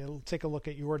decide. I mean, you'll take a look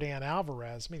at Yordan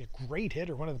Alvarez. I mean, a great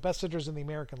hitter, one of the best hitters in the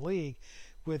American League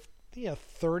with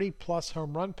 30-plus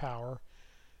home run power.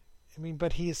 I mean,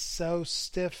 but he is so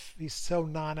stiff. He's so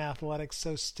non-athletic,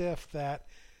 so stiff that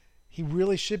he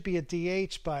really should be a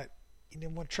DH, but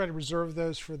want to try to reserve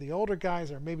those for the older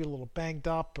guys or maybe a little banged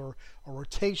up or a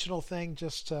rotational thing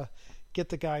just to get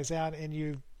the guys out. And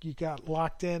you got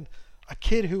locked in a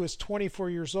kid who is 24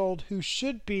 years old who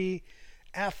should be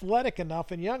athletic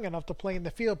enough and young enough to play in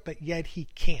the field, but yet he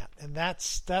can't. And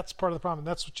that's part of the problem.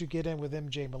 That's what you get in with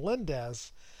MJ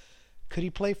Melendez. Could he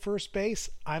play first base?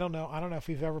 I don't know. I don't know if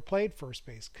he's ever played first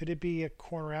base. Could it be a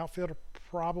corner outfielder?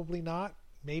 Probably not.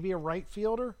 Maybe a right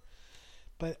fielder.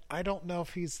 But I don't know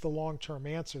if he's the long-term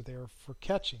answer there for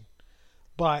catching.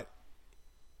 But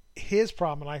his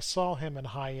problem, and I saw him in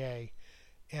high A,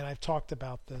 and I've talked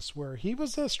about this, where he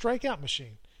was a strikeout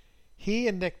machine. He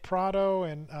and Nick Prado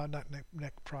and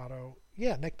Nick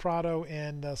Prado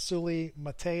and Sully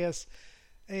Mateus,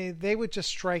 they would just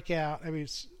strike out. I mean,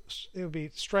 it would be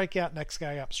strike out, next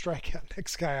guy up, strike out,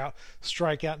 next guy out,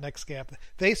 strike out, next guy up.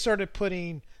 They started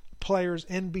putting players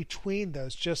in between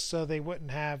those just so they wouldn't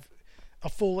have a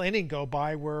full inning go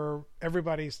by where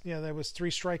everybody's, there was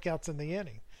 3 strikeouts in the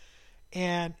inning.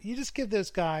 And you just give those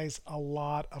guys a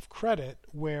lot of credit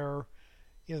where,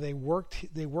 they worked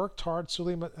hard.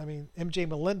 MJ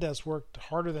Melendez worked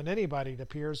harder than anybody, it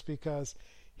appears, because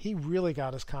he really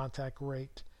got his contact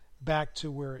rate back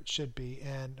to where it should be,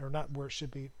 or not where it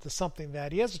should be, to something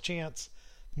that he has a chance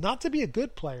not to be a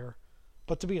good player,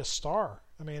 but to be a star.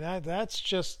 I mean, that's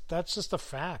just a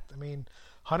fact. I mean,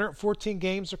 114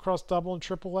 games across double and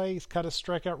triple A. He's cut his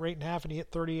strikeout rate in half, and he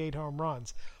hit 38 home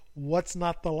runs. What's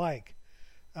not to like?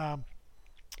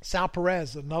 Sal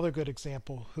Perez, another good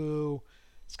example, who's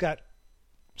got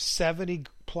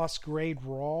 70-plus grade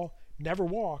raw. Never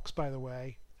walks, by the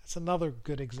way. That's another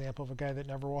good example of a guy that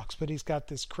never walks, but he's got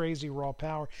this crazy raw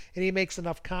power, and he makes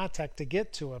enough contact to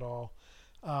get to it all.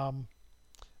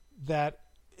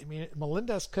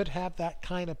 Melendez could have that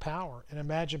kind of power, and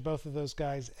imagine both of those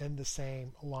guys in the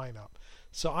same lineup.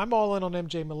 So I'm all in on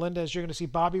MJ Melendez. You're going to see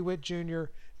Bobby Witt Jr.,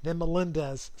 then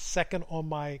Melendez, second on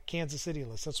my Kansas City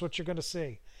list. That's what you're going to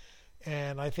see.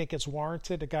 And I think it's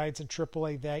warranted. A guy's in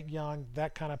AAA that young,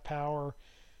 that kind of power.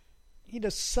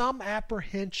 Some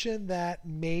apprehension that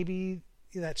maybe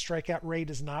that strikeout rate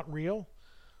is not real.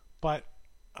 But,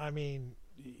 I mean,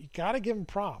 you got to give him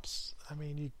props.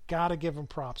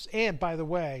 And, by the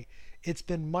way, it's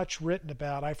been much written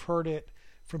about. I've heard it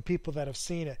from people that have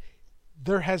seen it.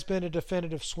 There has been a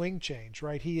definitive swing change,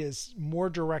 right? He is more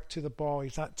direct to the ball.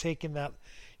 He's not taking that,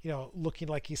 looking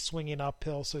like he's swinging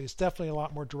uphill. So he's definitely a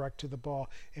lot more direct to the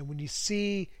ball. And when you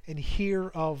see and hear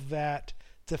of that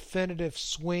definitive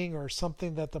swing or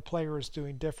something that the player is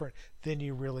doing different, then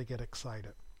you really get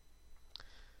excited.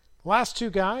 Last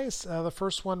 2 guys, the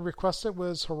first one requested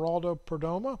was Geraldo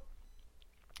Perdomo.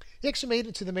 He actually made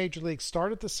it to the major leagues,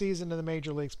 started the season in the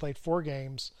major leagues, played 4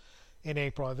 games in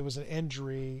April. There was an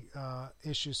injury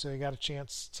issue, so he got a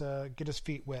chance to get his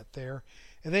feet wet there.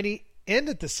 And then he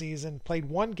ended the season, played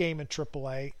 1 game in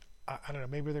AAA. I don't know,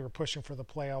 maybe they were pushing for the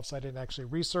playoffs. I didn't actually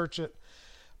research it.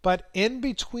 But in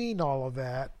between all of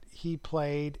that, he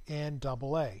played in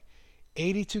AA.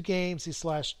 82 games, he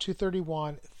slashed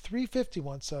 .231,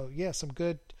 .351. So, yeah, some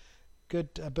good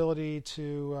ability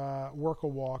to work a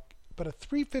walk. But a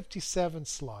 .357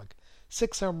 slug,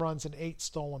 6 home runs, and 8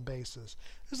 stolen bases.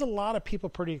 There's a lot of people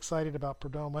pretty excited about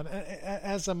Perdomo, and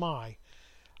as am I.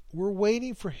 We're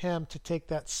waiting for him to take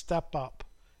that step up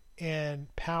in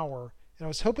power. And I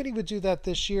was hoping he would do that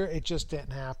this year. It just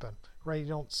didn't happen, right? You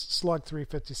don't slug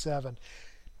 .357.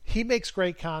 He makes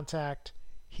great contact.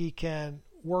 He can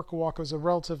work a walk. It was a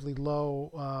relatively low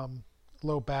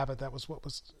BABIP. That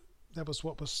was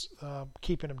what was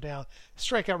keeping him down.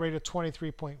 Strikeout rate of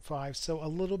 23.5, so a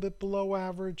little bit below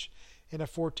average, and a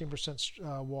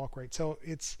 14% walk rate. So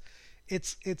it's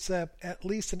it's at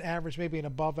least an average, maybe an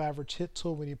above average hit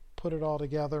tool when you put it all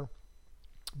together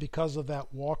because of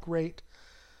that walk rate.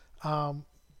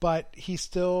 But he's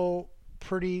still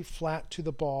pretty flat to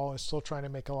the ball and still trying to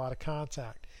make a lot of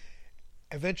contact.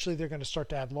 Eventually they're going to start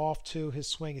to add loft to his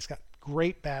swing. He's got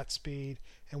great bat speed.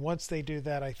 And once they do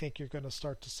that, I think you're going to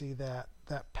start to see that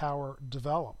power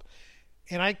develop.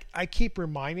 And I keep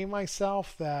reminding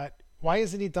myself that why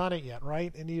hasn't he done it yet,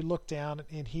 right? And you look down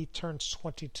and he turns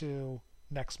 22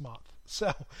 next month.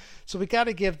 So we got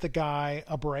to give the guy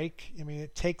a break. I mean,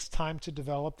 it takes time to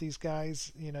develop these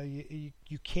guys. You know,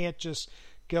 you can't just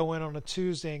go in on a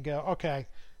Tuesday and go, okay,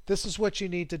 this is what you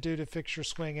need to do to fix your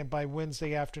swing, and by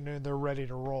Wednesday afternoon they're ready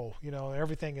to roll. You know,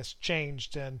 everything has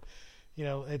changed and, you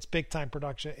know, it's big time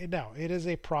production. No, it is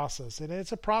a process. And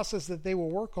it's a process that they will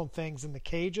work on things in the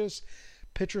cages.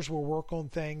 Pitchers will work on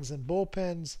things in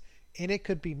bullpens, and it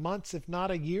could be months, if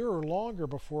not a year or longer,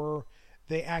 before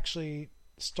they actually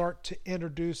start to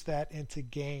introduce that into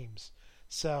games.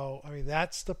 So, I mean,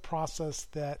 that's the process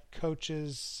that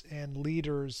coaches and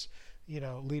leaders, you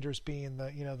know, leaders being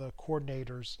the, you know, the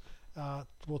coordinators,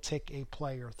 will take a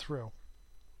player through.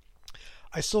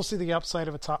 I still see the upside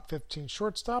of a top 15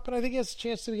 shortstop, and I think he has a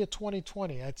chance to be a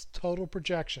 2020. That's total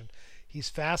projection. He's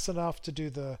fast enough to do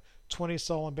the 20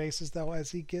 stolen bases, though,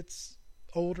 as he gets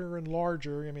older and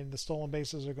larger. I mean, the stolen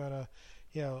bases are going to,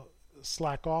 you know,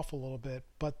 slack off a little bit,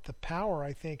 but the power,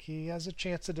 I think he has a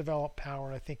chance to develop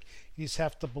power. I think you just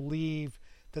have to believe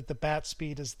that the bat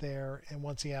speed is there, and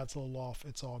once he adds a little off,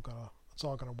 it's all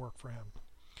gonna work for him.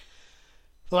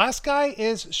 The last guy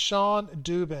is Sean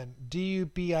Dubin,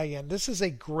 D-U-B-I-N. This is a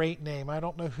great name. I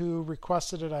don't know who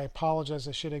requested it. I apologize.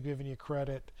 I should have given you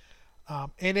credit.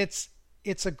 And it's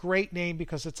a great name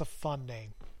because it's a fun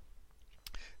name.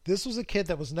 This was a kid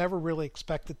that was never really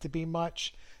expected to be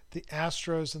much. The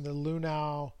Astros in the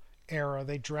Luhnow era,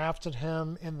 they drafted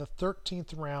him in the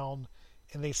 13th round,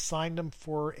 and they signed him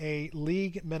for a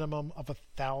league minimum of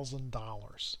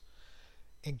 $1,000.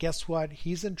 And guess what?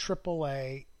 He's in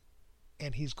AAA,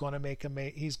 and he's going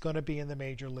to be in the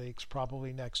major leagues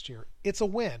probably next year. It's a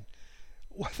win.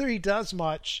 Whether he does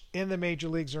much in the major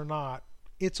leagues or not,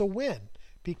 it's a win,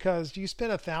 because you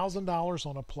spend $1,000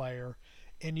 on a player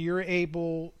and you're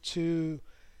able to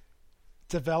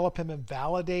develop him and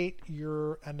validate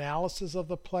your analysis of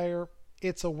the player.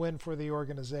 It's a win for the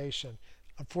organization.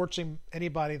 Unfortunately,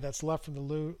 anybody that's left from the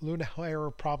Luhnow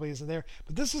era probably isn't there.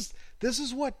 But this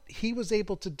is what he was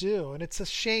able to do, and it's a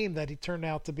shame that he turned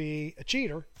out to be a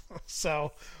cheater.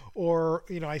 So, or,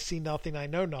 you know, I see nothing, I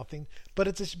know nothing. But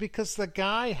it's just because the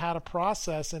guy had a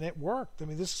process and it worked. I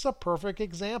mean, this is a perfect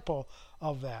example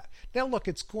of that. Now, look,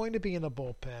 it's going to be in the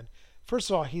bullpen. First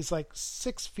of all, he's like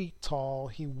 6 feet tall.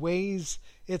 He weighs,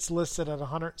 it's listed at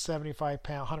 175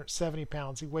 pounds, 170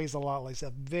 pounds. He weighs a lot less. He's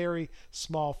a very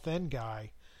small, thin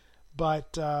guy.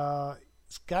 But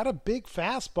he's got a big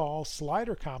fastball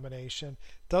slider combination.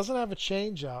 Doesn't have a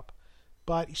changeup.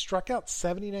 But he struck out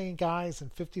 79 guys in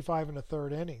 55 and a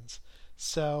third innings.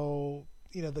 So,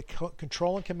 you know, the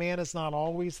control and command is not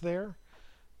always there.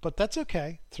 But that's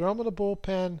okay. Throw him in the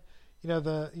bullpen.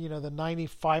 The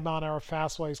 95 mile an hour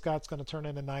fastball he's got is going to turn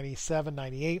into 97,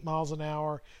 98 miles an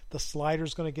hour. The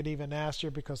slider's going to get even nastier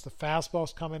because the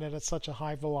fastball's coming in at such a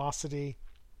high velocity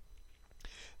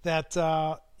that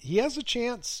he has a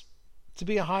chance to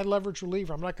be a high leverage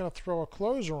reliever. I'm not going to throw a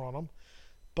closer on him,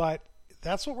 but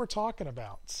that's what we're talking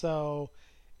about. So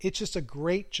it's just a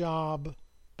great job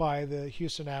by the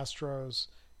Houston Astros,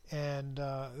 and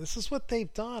this is what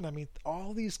they've done. I mean,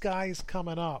 all these guys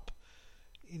coming up.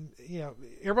 You know,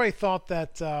 everybody thought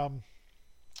that the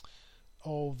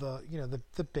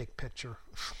big pitcher.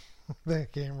 I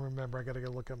can't remember. I got to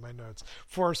go look at my notes.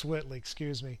 Forrest Whitley,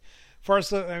 excuse me.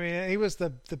 Forrest, I mean, he was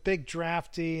the big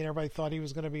draftee, and everybody thought he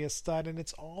was going to be a stud. And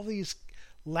it's all these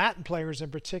Latin players in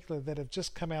particular that have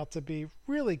just come out to be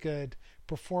really good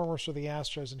performers for the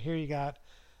Astros. And here you got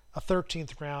a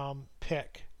 13th round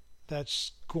pick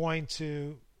that's going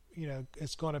to, you know,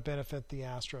 it's going to benefit the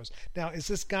Astros. Now, is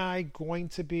this guy going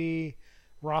to be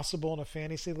rosterable in a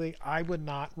fantasy league? I would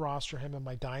not roster him in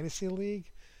my dynasty league.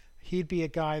 He'd be a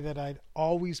guy that I'd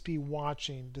always be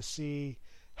watching to see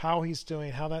how he's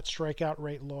doing, how that strikeout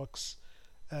rate looks.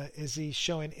 Is he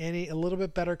showing a little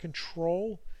bit better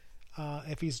control?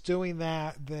 If he's doing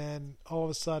that, then all of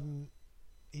a sudden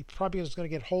he probably is going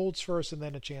to get holds first and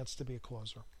then a chance to be a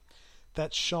closer.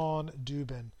 That's Sean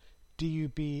Dubin,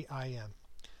 D-U-B-I-N.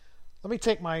 Let me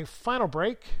take my final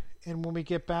break, and when we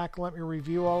get back, let me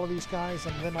review all of these guys,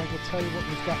 and then I will tell you what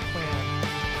we've got planned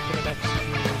for the next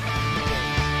few days.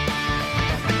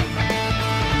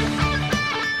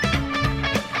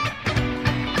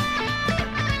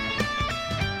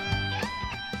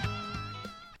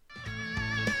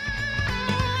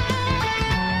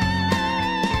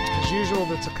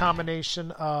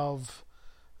 combination of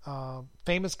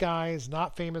famous guys,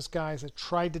 not famous guys. I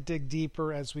tried to dig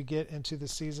deeper as we get into the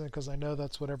season because I know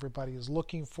that's what everybody is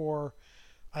looking for.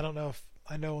 I don't know if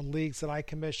I know in leagues that I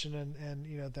commission and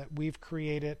you know that we've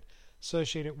created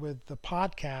associated with the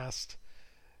podcast,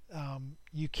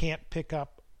 you can't pick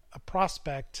up a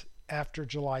prospect after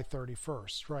July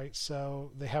 31st, right?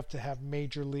 So they have to have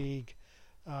major league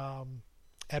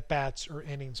at-bats or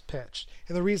innings pitched.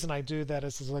 And the reason I do that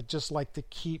is I just like to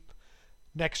keep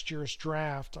next year's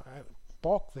draft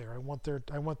bulk there. I want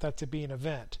that to be an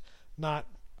event, not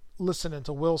listening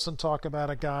to Wilson talk about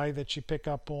a guy that you pick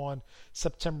up on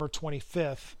September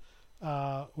 25th.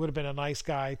 Would have been a nice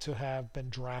guy to have been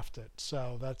drafted.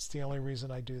 So that's the only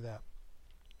reason I do that.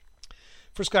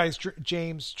 First guy is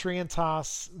James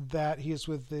Triantos, that he is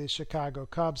with the Chicago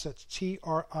Cubs. That's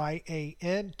Triantos.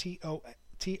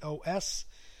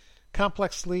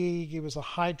 Complex league. He was a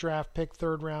high draft pick,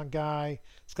 third round guy.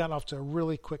 He's gotten off to a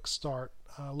really quick start.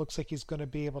 Looks like he's going to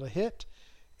be able to hit,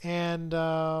 and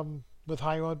with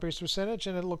high on base percentage,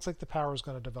 and it looks like the power is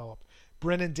going to develop.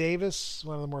 Brennan Davis,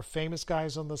 one of the more famous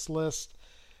guys on this list,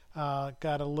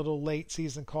 got a little late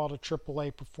season call to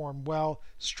AAA, performed well.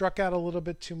 Struck out a little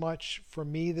bit too much for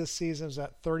me this season. It was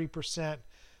at 30%,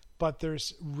 but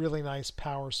there's really nice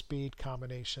power speed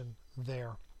combination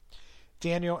there.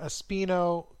 Daniel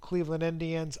Espino, Cleveland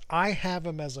Indians. I have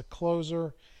him as a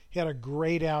closer. He had a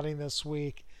great outing this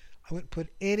week. I wouldn't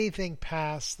put anything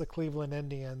past the Cleveland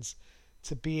Indians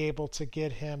to be able to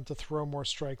get him to throw more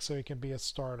strikes so he can be a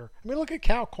starter. I mean, look at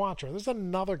Cal Quantrill. There's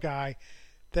another guy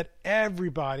that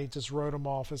everybody just wrote him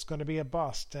off as going to be a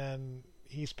bust, and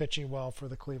he's pitching well for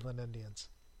the Cleveland Indians.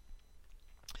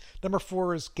 Number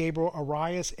 4 is Gabriel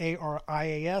Arias,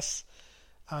 Arias.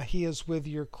 He is with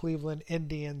your Cleveland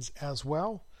Indians as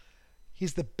well.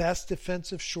 He's the best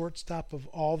defensive shortstop of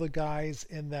all the guys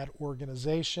in that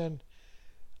organization.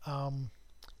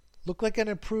 Looked like an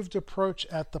improved approach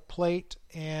at the plate,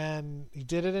 and he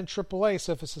did it in AAA,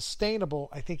 so if it's sustainable,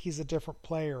 I think he's a different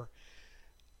player.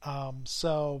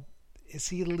 So is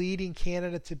he leading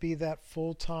candidate to be that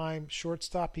full-time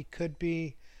shortstop? He could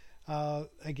be.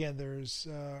 Again, there's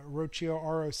Rocchio,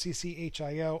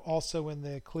 R-O-C-C-H-I-O, also in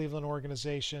the Cleveland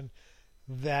organization,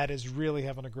 that is really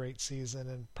having a great season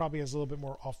and probably has a little bit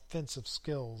more offensive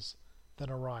skills than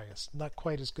Arias. Not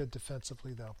quite as good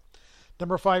defensively, though.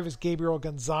 Number 5 is Gabriel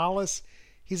Gonzalez.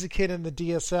 He's a kid in the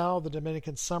DSL, the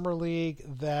Dominican Summer League,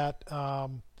 that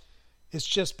has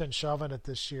just been shoving it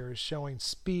this year. Is showing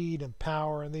speed and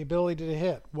power and the ability to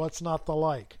hit. What's not to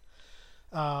like?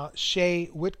 Shea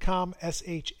Whitcomb,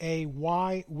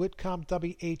 S-H-A-Y, Whitcomb,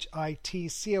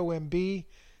 W-H-I-T-C-O-M-B,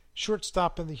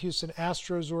 shortstop in the Houston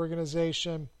Astros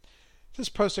organization.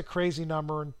 Just posted crazy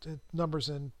numbers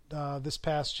in this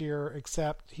past year,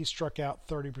 except he struck out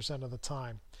 30% of the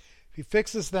time. If he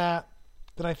fixes that,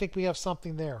 then I think we have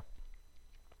something there.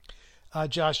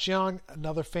 Josh Young,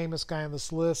 another famous guy on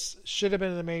this list, should have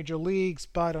been in the major leagues,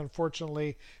 but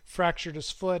unfortunately fractured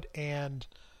his foot and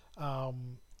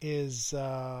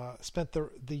spent the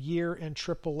year in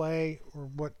AAA, or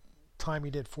what time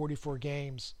he did, 44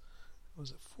 games.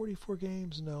 Was it 44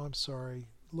 games? No, I'm sorry.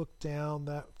 Look down.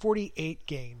 That 48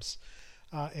 games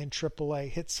in AAA.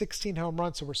 Hit 16 home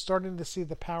runs, so we're starting to see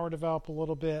the power develop a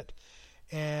little bit.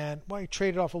 And while he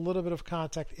traded off a little bit of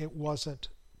contact, it wasn't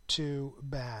too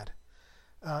bad.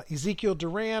 Ezekiel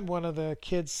Duran, one of the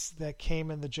kids that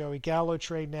came in the Joey Gallo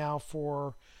trade now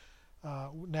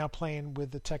playing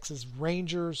with the Texas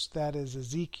Rangers. That is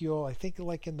Ezekiel, I think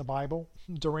like in the Bible,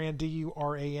 Duran,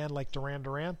 D-U-R-A-N, like Duran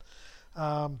Duran.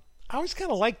 I always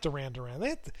kind of liked Duran Duran. They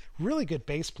had a really good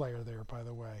bass player there, by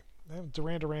the way.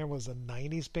 Duran Duran was a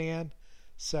 90s band,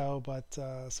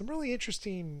 but some really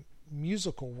interesting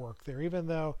musical work there, even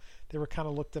though they were kind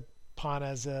of looked upon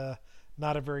as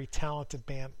not a very talented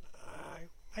band.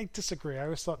 I disagree. I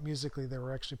always thought musically they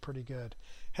were actually pretty good.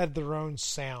 Had their own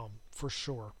sound, for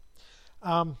sure.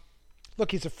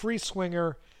 Look, he's a free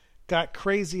swinger, got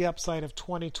crazy upside of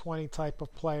 2020 type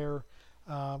of player.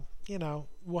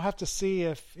 We'll have to see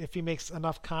if he makes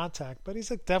enough contact, but he's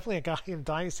definitely a guy in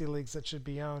dynasty leagues that should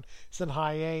be owned. He's in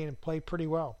high A and played pretty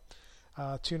well.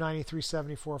 290,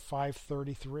 374,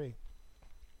 533.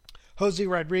 Jose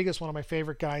Rodriguez, one of my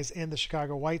favorite guys in the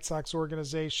Chicago White Sox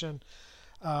organization.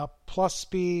 Plus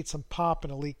speed, some pop,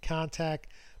 and elite contact.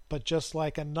 But just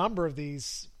like a number of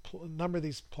these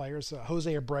players,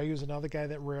 Jose Abreu is another guy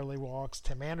that rarely walks.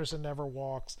 Tim Anderson never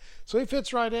walks, so he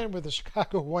fits right in with the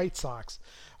Chicago White Sox.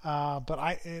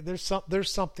 But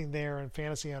there's something there, and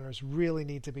fantasy owners really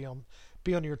need to be on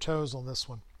your toes on this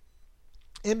one.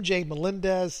 MJ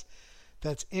Melendez,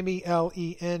 That's Melendez.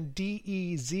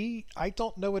 I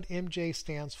don't know what MJ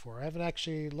stands for. I haven't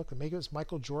actually looked. Maybe it was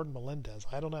Michael Jordan Melendez.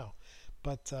 I don't know.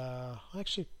 But I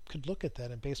actually could look at that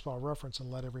in Baseball Reference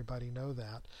and let everybody know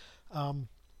that.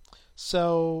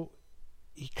 So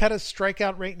he cut his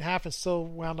strikeout rate in half and still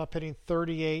wound up hitting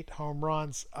 38 home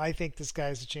runs. I think this guy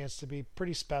has a chance to be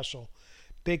pretty special.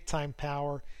 Big time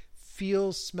power.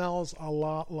 Smells a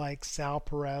lot like Sal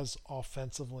Perez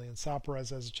offensively, and Sal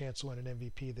Perez has a chance to win an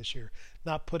MVP this year.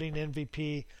 Not putting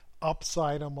MVP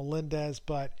upside on Melendez,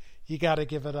 but you got to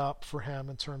give it up for him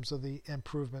in terms of the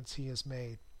improvements he has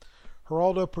made.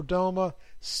 Geraldo Perdomo,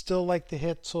 still like the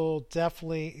hit tool,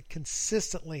 definitely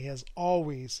consistently has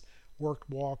always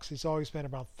worked walks. He's always been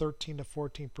about 13 to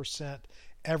 14%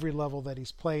 every level that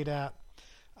he's played at.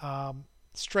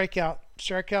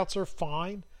 Strikeouts are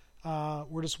fine.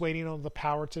 We're just waiting on the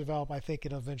power to develop. I think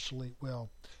it eventually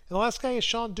will. And the last guy is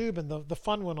Sean Dubin, the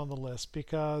fun one on the list,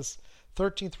 because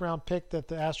 13th round pick that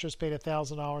the Astros paid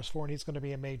 $1,000 for, and he's going to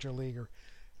be a major leaguer.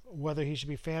 Whether he should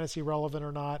be fantasy relevant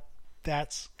or not,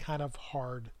 that's kind of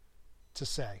hard to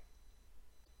say.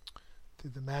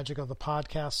 Through the magic of the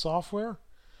podcast software,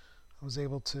 I was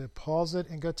able to pause it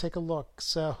and go take a look.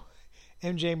 So,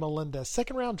 MJ Melendez,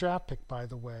 second round draft pick, by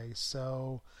the way.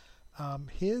 So,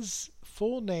 his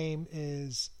full name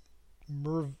is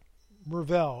Mervyl,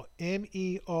 Mervyl.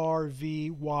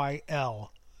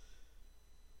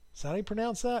 Is that how you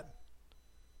pronounce that?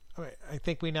 I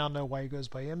think we now know why he goes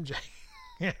by MJ.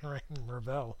 Right,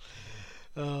 Mervyl.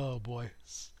 Oh boy,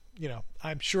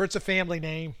 I'm sure it's a family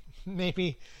name.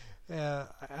 Maybe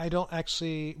I don't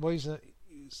actually. Well, he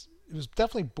was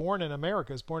definitely born in America.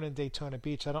 He was born in Daytona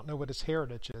Beach. I don't know what his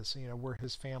heritage is. Where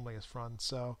his family is from.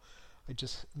 So I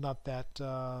just not that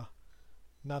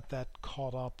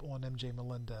caught up on MJ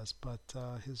Melendez. But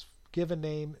his given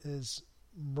name is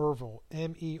Mervyl,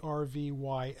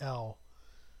 Mervyl.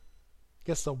 I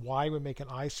guess the Y would make an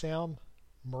I sound.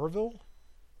 Mervyl.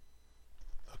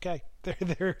 Okay,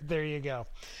 there you go.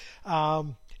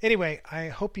 Anyway, I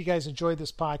hope you guys enjoyed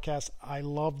this podcast. I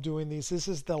love doing these. This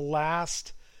is the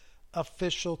last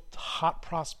official hot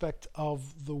prospect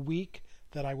of the week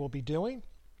that I will be doing.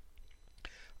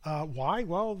 Why?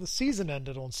 Well, the season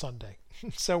ended on Sunday.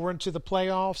 So we're into the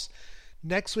playoffs.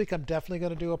 Next week, I'm definitely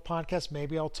going to do a podcast.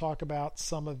 Maybe I'll talk about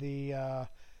some of the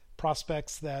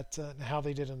prospects that how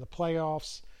they did in the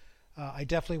playoffs. I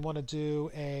definitely want to do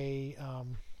a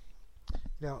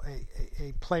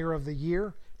player of the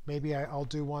year. Maybe I'll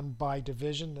do one by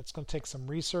division. That's going to take some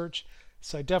research.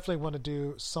 So I definitely want to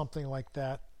do something like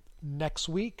that next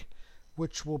week,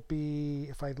 which will be,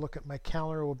 if I look at my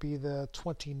calendar, will be the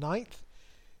 29th,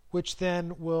 which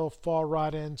then will fall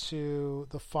right into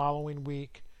the following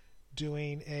week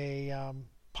doing a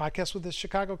podcast with the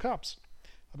Chicago Cubs.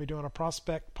 I'll be doing a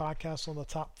prospect podcast on the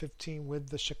top 15 with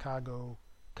the Chicago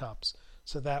Cubs.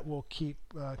 So that will keep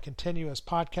continuous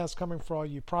podcasts coming for all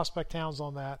you prospect hounds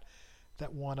on that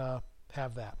want to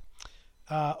have that.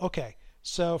 Okay,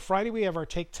 so Friday we have our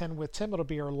Take 10 with Tim. It'll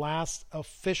be our last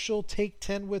official Take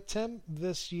 10 with Tim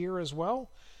this year as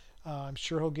well. I'm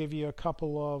sure he'll give you a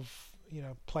couple of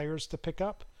players to pick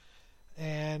up.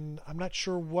 And I'm not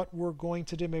sure what we're going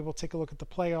to do. Maybe we'll take a look at the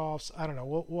playoffs. I don't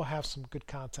know. We'll have some good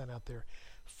content out there.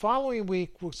 Following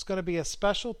week was going to be a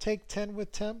special Take 10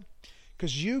 with Tim.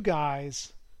 Because you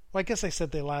guys, well, I guess I said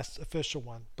the last official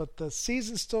one, but the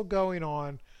season's still going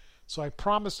on. So I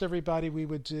promised everybody we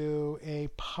would do a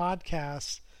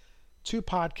podcast, 2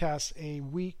 podcasts a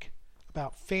week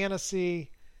about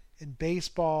fantasy and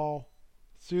baseball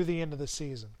through the end of the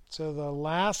season. So the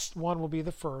last one will be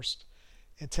the first,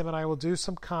 and Tim and I will do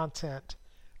some content,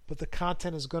 but the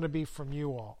content is going to be from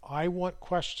you all. I want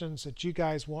questions that you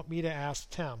guys want me to ask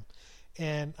Tim.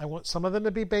 And I want some of them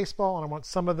to be baseball, and I want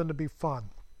some of them to be fun.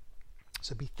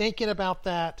 So be thinking about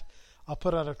that. I'll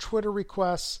put out a Twitter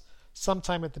request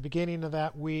sometime at the beginning of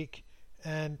that week,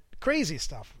 and crazy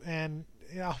stuff. And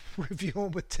I'll review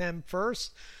them with Tim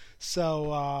first,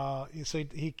 so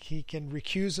he can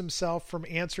recuse himself from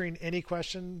answering any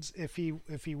questions if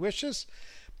he wishes.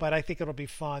 But I think it'll be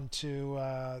fun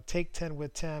to take 10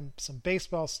 with Tim, some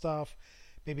baseball stuff.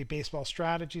 Maybe baseball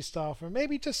strategy stuff, or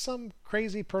maybe just some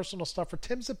crazy personal stuff for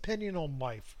Tim's opinion on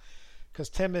life. Because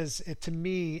Tim to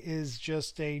me, is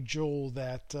just a jewel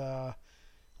that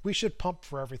we should pump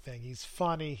for everything. He's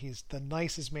funny. He's the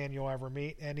nicest man you'll ever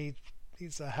meet, and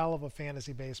he's a hell of a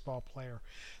fantasy baseball player.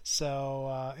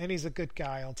 So, and he's a good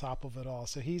guy on top of it all.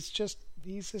 So he's just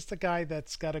a guy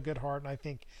that's got a good heart, and I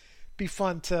think be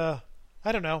fun to,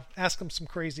 I don't know, ask him some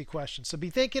crazy questions. So be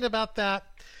thinking about that.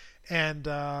 And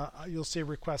you'll see a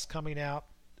request coming out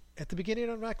at the beginning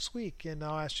of next week. And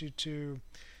I'll ask you to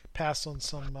pass on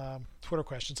some Twitter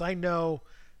questions. I know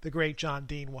the great John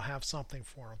Dean will have something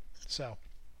for him. So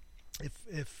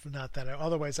if not that,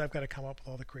 otherwise I've got to come up with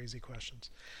all the crazy questions.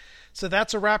 So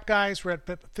that's a wrap, guys. We're at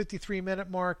the 53-minute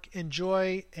mark.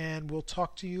 Enjoy, and we'll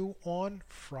talk to you on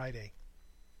Friday.